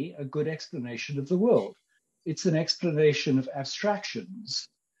really a good explanation of the world. It's an explanation of abstractions,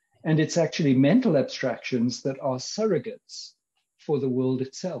 and it's actually mental abstractions that are surrogates for the world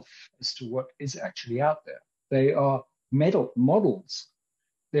itself as to what is actually out there. They are models.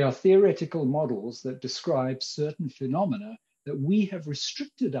 They are theoretical models that describe certain phenomena that we have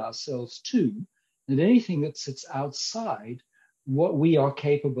restricted ourselves to, and anything that sits outside what we are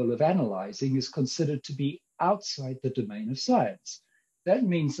capable of analyzing is considered to be outside the domain of science. That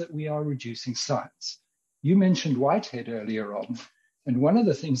means that we are reducing science. You mentioned Whitehead earlier on, and one of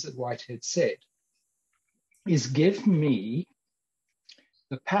the things that Whitehead said is, give me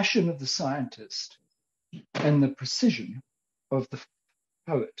the passion of the scientist and the precision of the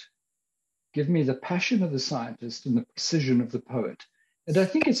poet. Give me the passion of the scientist and the precision of the poet. And I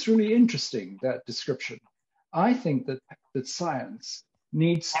think it's really interesting, that description. I think that science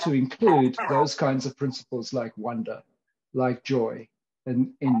needs to include those kinds of principles like wonder, like joy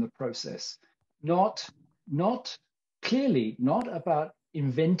in the process. Not clearly, not about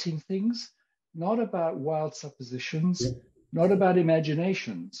inventing things, not about wild suppositions, not about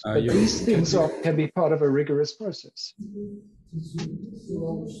imaginations, but these things can be part of a rigorous process.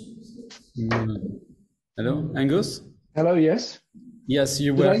 Hello, Angus? Hello, yes? Yes,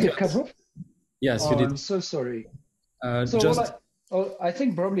 you Did were I get cut off? Yes, you did. I'm so sorry. Just... I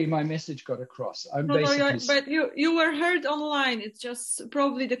think probably my message got across. But you were heard online. It's just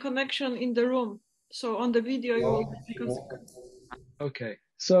probably the connection in the room. So on the video, you will... Okay,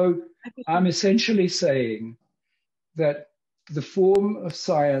 so I'm essentially saying that the form of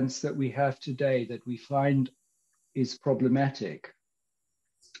science that we have today that we find is problematic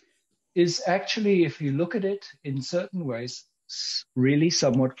is actually, if you look at it in certain ways, really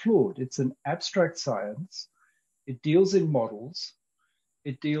somewhat flawed. It's an abstract science. It deals in models.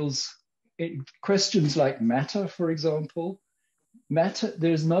 It deals in questions like matter, for example. Matter,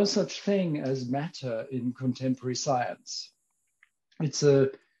 there's no such thing as matter in contemporary science.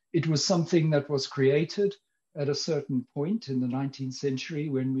 It was something that was created at a certain point in the 19th century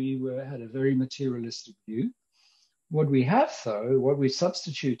when we had a very materialistic view. What we have, though, what we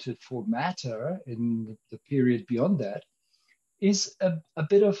substituted for matter in the period beyond that, is a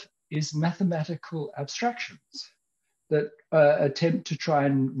bit of mathematical abstractions that attempt to try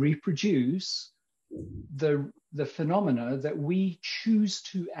and reproduce the phenomena that we choose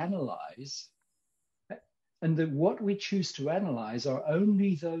to analyze. And that what we choose to analyze are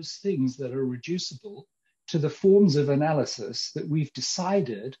only those things that are reducible to the forms of analysis that we've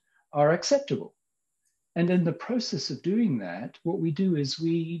decided are acceptable. And in the process of doing that, what we do is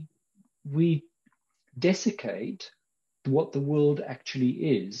we desiccate what the world actually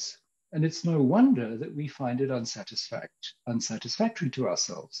is. And it's no wonder that we find it unsatisfactory to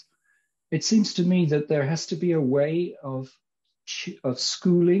ourselves. It seems to me that there has to be a way of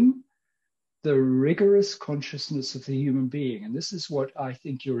schooling the rigorous consciousness of the human being. And this is what I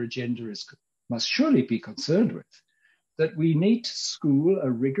think your agenda must surely be concerned with, that we need to school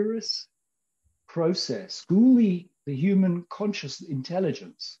a rigorous process, school the human conscious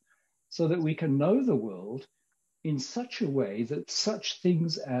intelligence so that we can know the world in such a way that such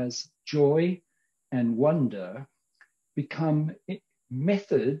things as joy and wonder become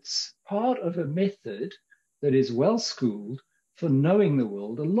methods, part of a method that is well schooled for knowing the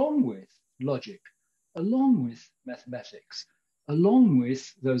world, along with logic, along with mathematics, along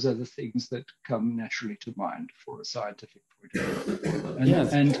with those other things that come naturally to mind for a scientific point of view. And,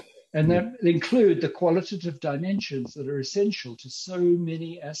 Yes. and that include the qualitative dimensions that are essential to so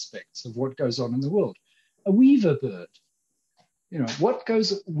many aspects of what goes on in the world. A weaver bird,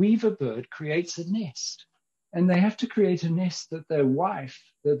 weaver bird creates a nest, and they have to create a nest that their wife,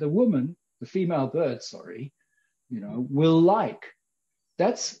 the woman, the female bird, will like.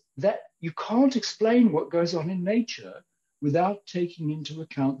 That you can't explain what goes on in nature without taking into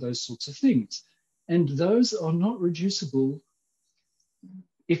account those sorts of things. And those are not reducible.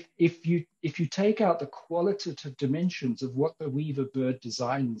 If you take out the qualitative dimensions of what the weaver bird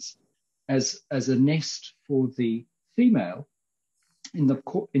designs as a nest for the female in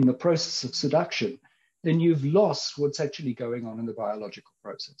the process of seduction, then you've lost what's actually going on in the biological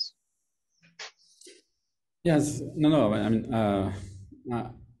process. Yes, no. I mean,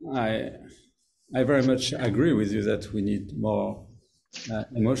 I very much agree with you that we need more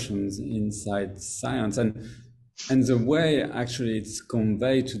emotions inside science, and the way actually it's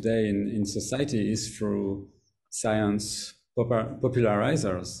conveyed today in society is through science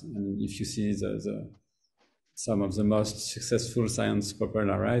popularizers. And if you see some of the most successful science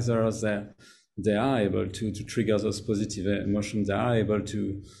popularizers, they are able to trigger those positive emotions. They are able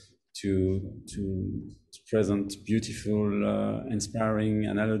to present beautiful, inspiring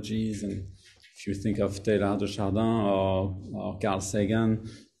analogies. And if you think of Teilhard de Chardin or Carl Sagan,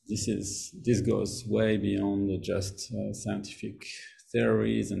 this goes way beyond just scientific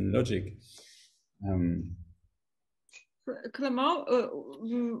theories and logic. Clément,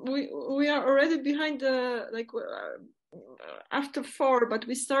 we are already behind after 4, but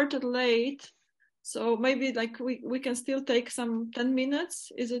we started late. So maybe we can still take some 10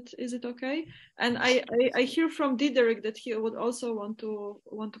 minutes. Is it okay? And I hear from Diderik that he would also want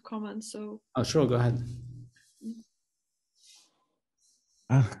to comment. So sure, go ahead.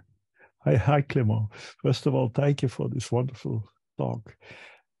 Hi, Clément. First of all, thank you for this wonderful talk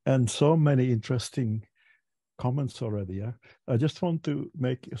and so many interesting comments already. Yeah? I just want to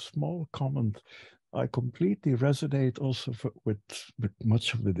make a small comment. I completely resonate also with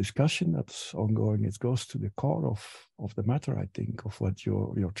much of the discussion that's ongoing. It goes to the core of the matter, I think, of what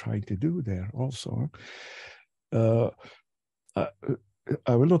you're trying to do there also. I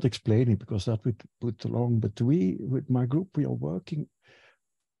will not explain it because that would put too long, but with my group, we are working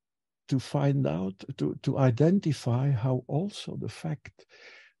to find out, to identify how also the fact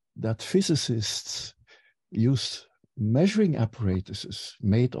that physicists use measuring apparatuses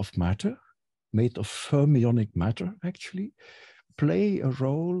made of matter, made of fermionic matter actually, play a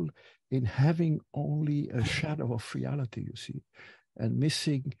role in having only a shadow of reality, you see, and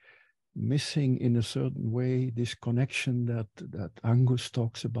missing in a certain way this connection that Angus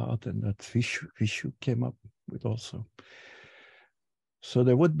talks about and that Vishu came up with also. So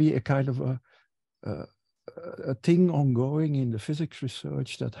there would be a kind of a thing ongoing in the physics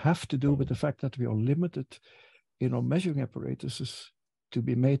research that have to do with the fact that we are limited in our measuring apparatuses to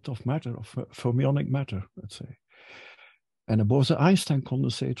be made of matter, of fermionic matter, let's say. And a Bose-Einstein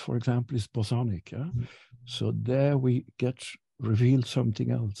condensate, for example, is bosonic. Yeah? So there we get revealed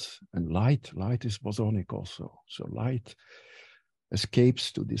something else. And light is bosonic also. So light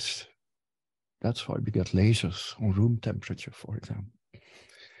escapes to this. That's why we get lasers on room temperature, for example.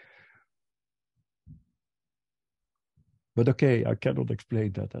 But okay, I cannot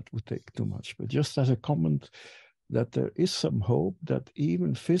explain that. That would take too much. But just as a comment, that there is some hope that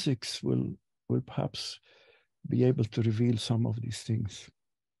even physics will perhaps be able to reveal some of these things.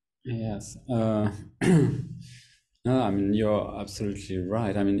 Yes. No, I mean, you're absolutely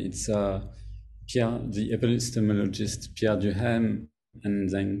right. I mean, it's the epistemologist Pierre Duhem and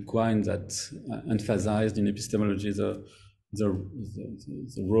then Quine that emphasized in epistemology the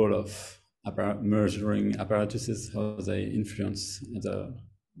role of measuring apparatuses, how they influence the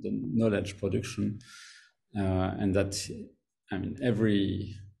knowledge production. And that, I mean,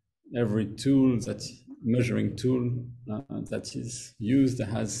 every tool, that measuring tool that is used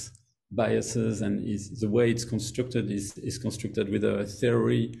has biases, and the way it's constructed is constructed with a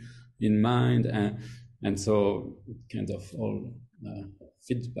theory in mind, and so it kind of all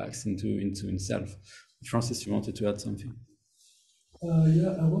feedbacks into itself. Francis, you wanted to add something?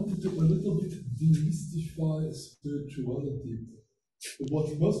 Yeah, I wanted to a little bit demystify spirituality.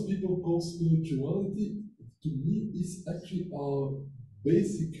 What most people call spirituality, to me, is actually our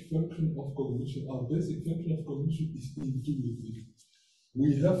basic function of cognition. Our basic function of cognition is intuitive.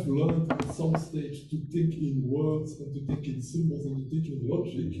 We have learned at some stage to think in words and to think in symbols and to think in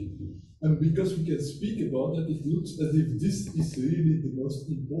logic, And because we can speak about that, it looks as if this is really the most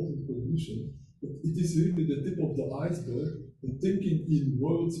important condition, but it is really the tip of the iceberg. And thinking in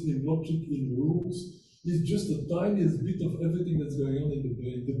words, in logic, in rules, is just the tiniest bit of everything that's going on in the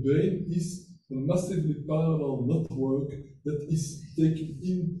brain. The brain is a massively parallel network that is taking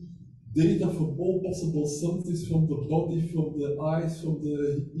in data from all possible senses, from the body, from the eyes, from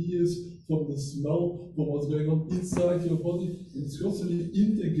the ears, from the smell, from what's going on inside your body. It's constantly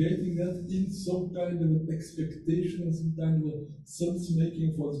integrating that in some kind of an expectation and some kind of a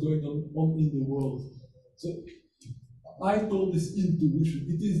sense-making of what's going on in the world. So I call this intuition.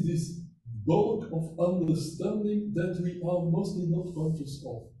 It is this bulk of understanding that we are mostly not conscious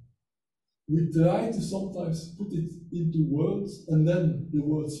of. We try to sometimes put it into words, and then the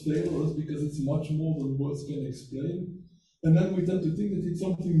words fail us because it's much more than words can explain. And then we tend to think that it's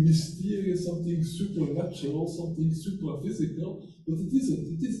something mysterious, something supernatural, something superphysical, but it isn't.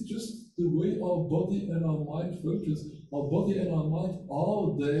 It is just the way our body and our mind functions. Our body and our mind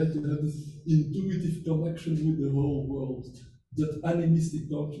are there to have this intuitive connection with the whole world, that animistic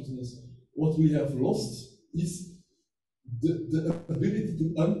consciousness. What we have lost is the ability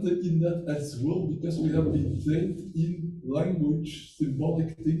to enter in that as well, because we have been trained in language,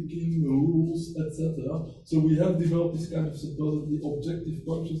 symbolic thinking, rules, etc. So we have developed this kind of supposedly objective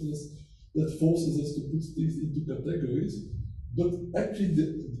consciousness that forces us to put things into categories. But actually,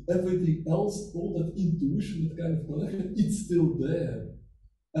 everything else, all that intuition, that kind of connection, it's still there.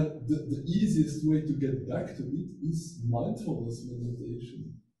 And the easiest way to get back to it is mindfulness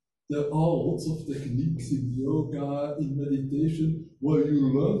meditation. There are lots of techniques in yoga, in meditation, where you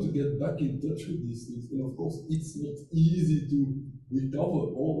learn to get back in touch with these things. And of course, it's not easy to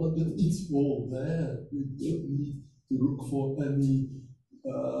recover all that, but it's all there. You don't need to look for any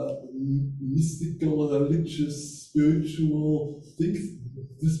mystical, religious, spiritual things.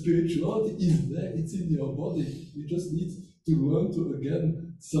 The spirituality is there, it's in your body. You just need to learn to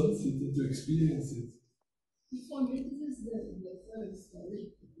again sense it and to experience it. For me, this is the third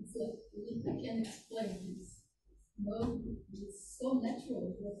story. It's I can explain this. No, it's so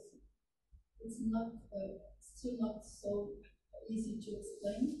natural that it's not still not so easy to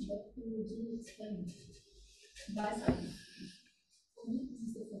explain, but we will do explain it. By science. For me, this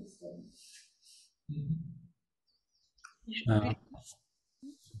is the third story.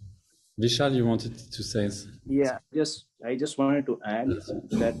 Vishal, you wanted to say? Yeah, I just wanted to add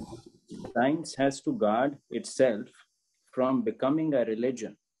that science has to guard itself from becoming a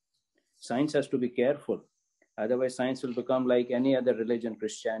religion. Science has to be careful. Otherwise, science will become like any other religion,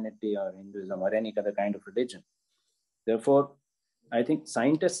 Christianity or Hinduism or any other kind of religion. Therefore, I think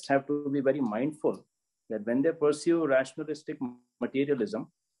scientists have to be very mindful that when they pursue rationalistic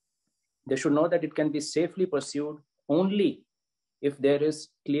materialism, they should know that it can be safely pursued only if there is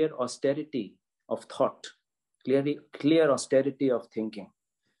clear austerity of thought, clear austerity of thinking.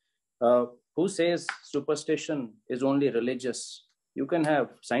 Who says superstition is only religious? You can have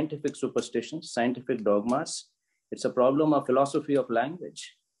scientific superstitions, scientific dogmas. It's a problem of philosophy of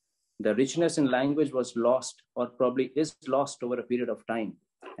language. The richness in language was lost, or probably is lost over a period of time.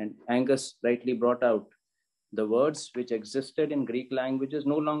 And Angus rightly brought out the words which existed in Greek languages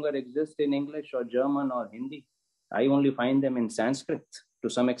no longer exist in English or German or Hindi. I only find them in Sanskrit to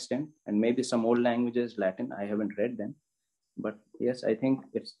some extent, and maybe some old languages, Latin. I haven't read them. But yes, I think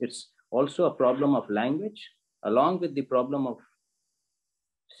it's also a problem of language, along with the problem of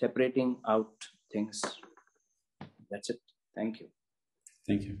separating out things. That's it. Thank you.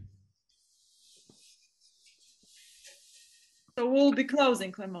 Thank you. So we'll be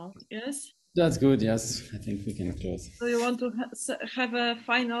closing, Clément, yes? That's good, yes. I think we can close. So you want to have a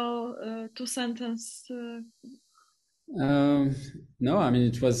final two-sentence? No, I mean,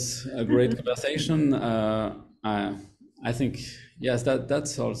 it was a great conversation. I think, yes,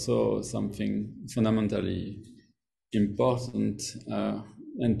 that's also something fundamentally important.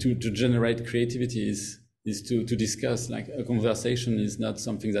 And to generate creativity is to discuss. Like, a conversation is not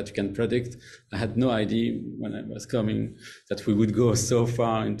something that you can predict. I had no idea when I was coming that we would go so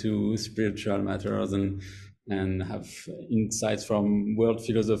far into spiritual matters and have insights from world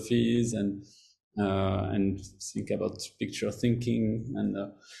philosophies and think about picture thinking and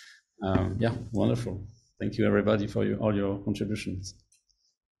yeah, wonderful. Thank you everybody for all your contributions.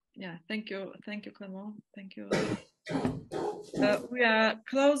 Yeah, thank you, Clément. Thank you. We are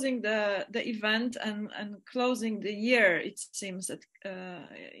closing the event and closing the year. It seems that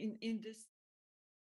in this.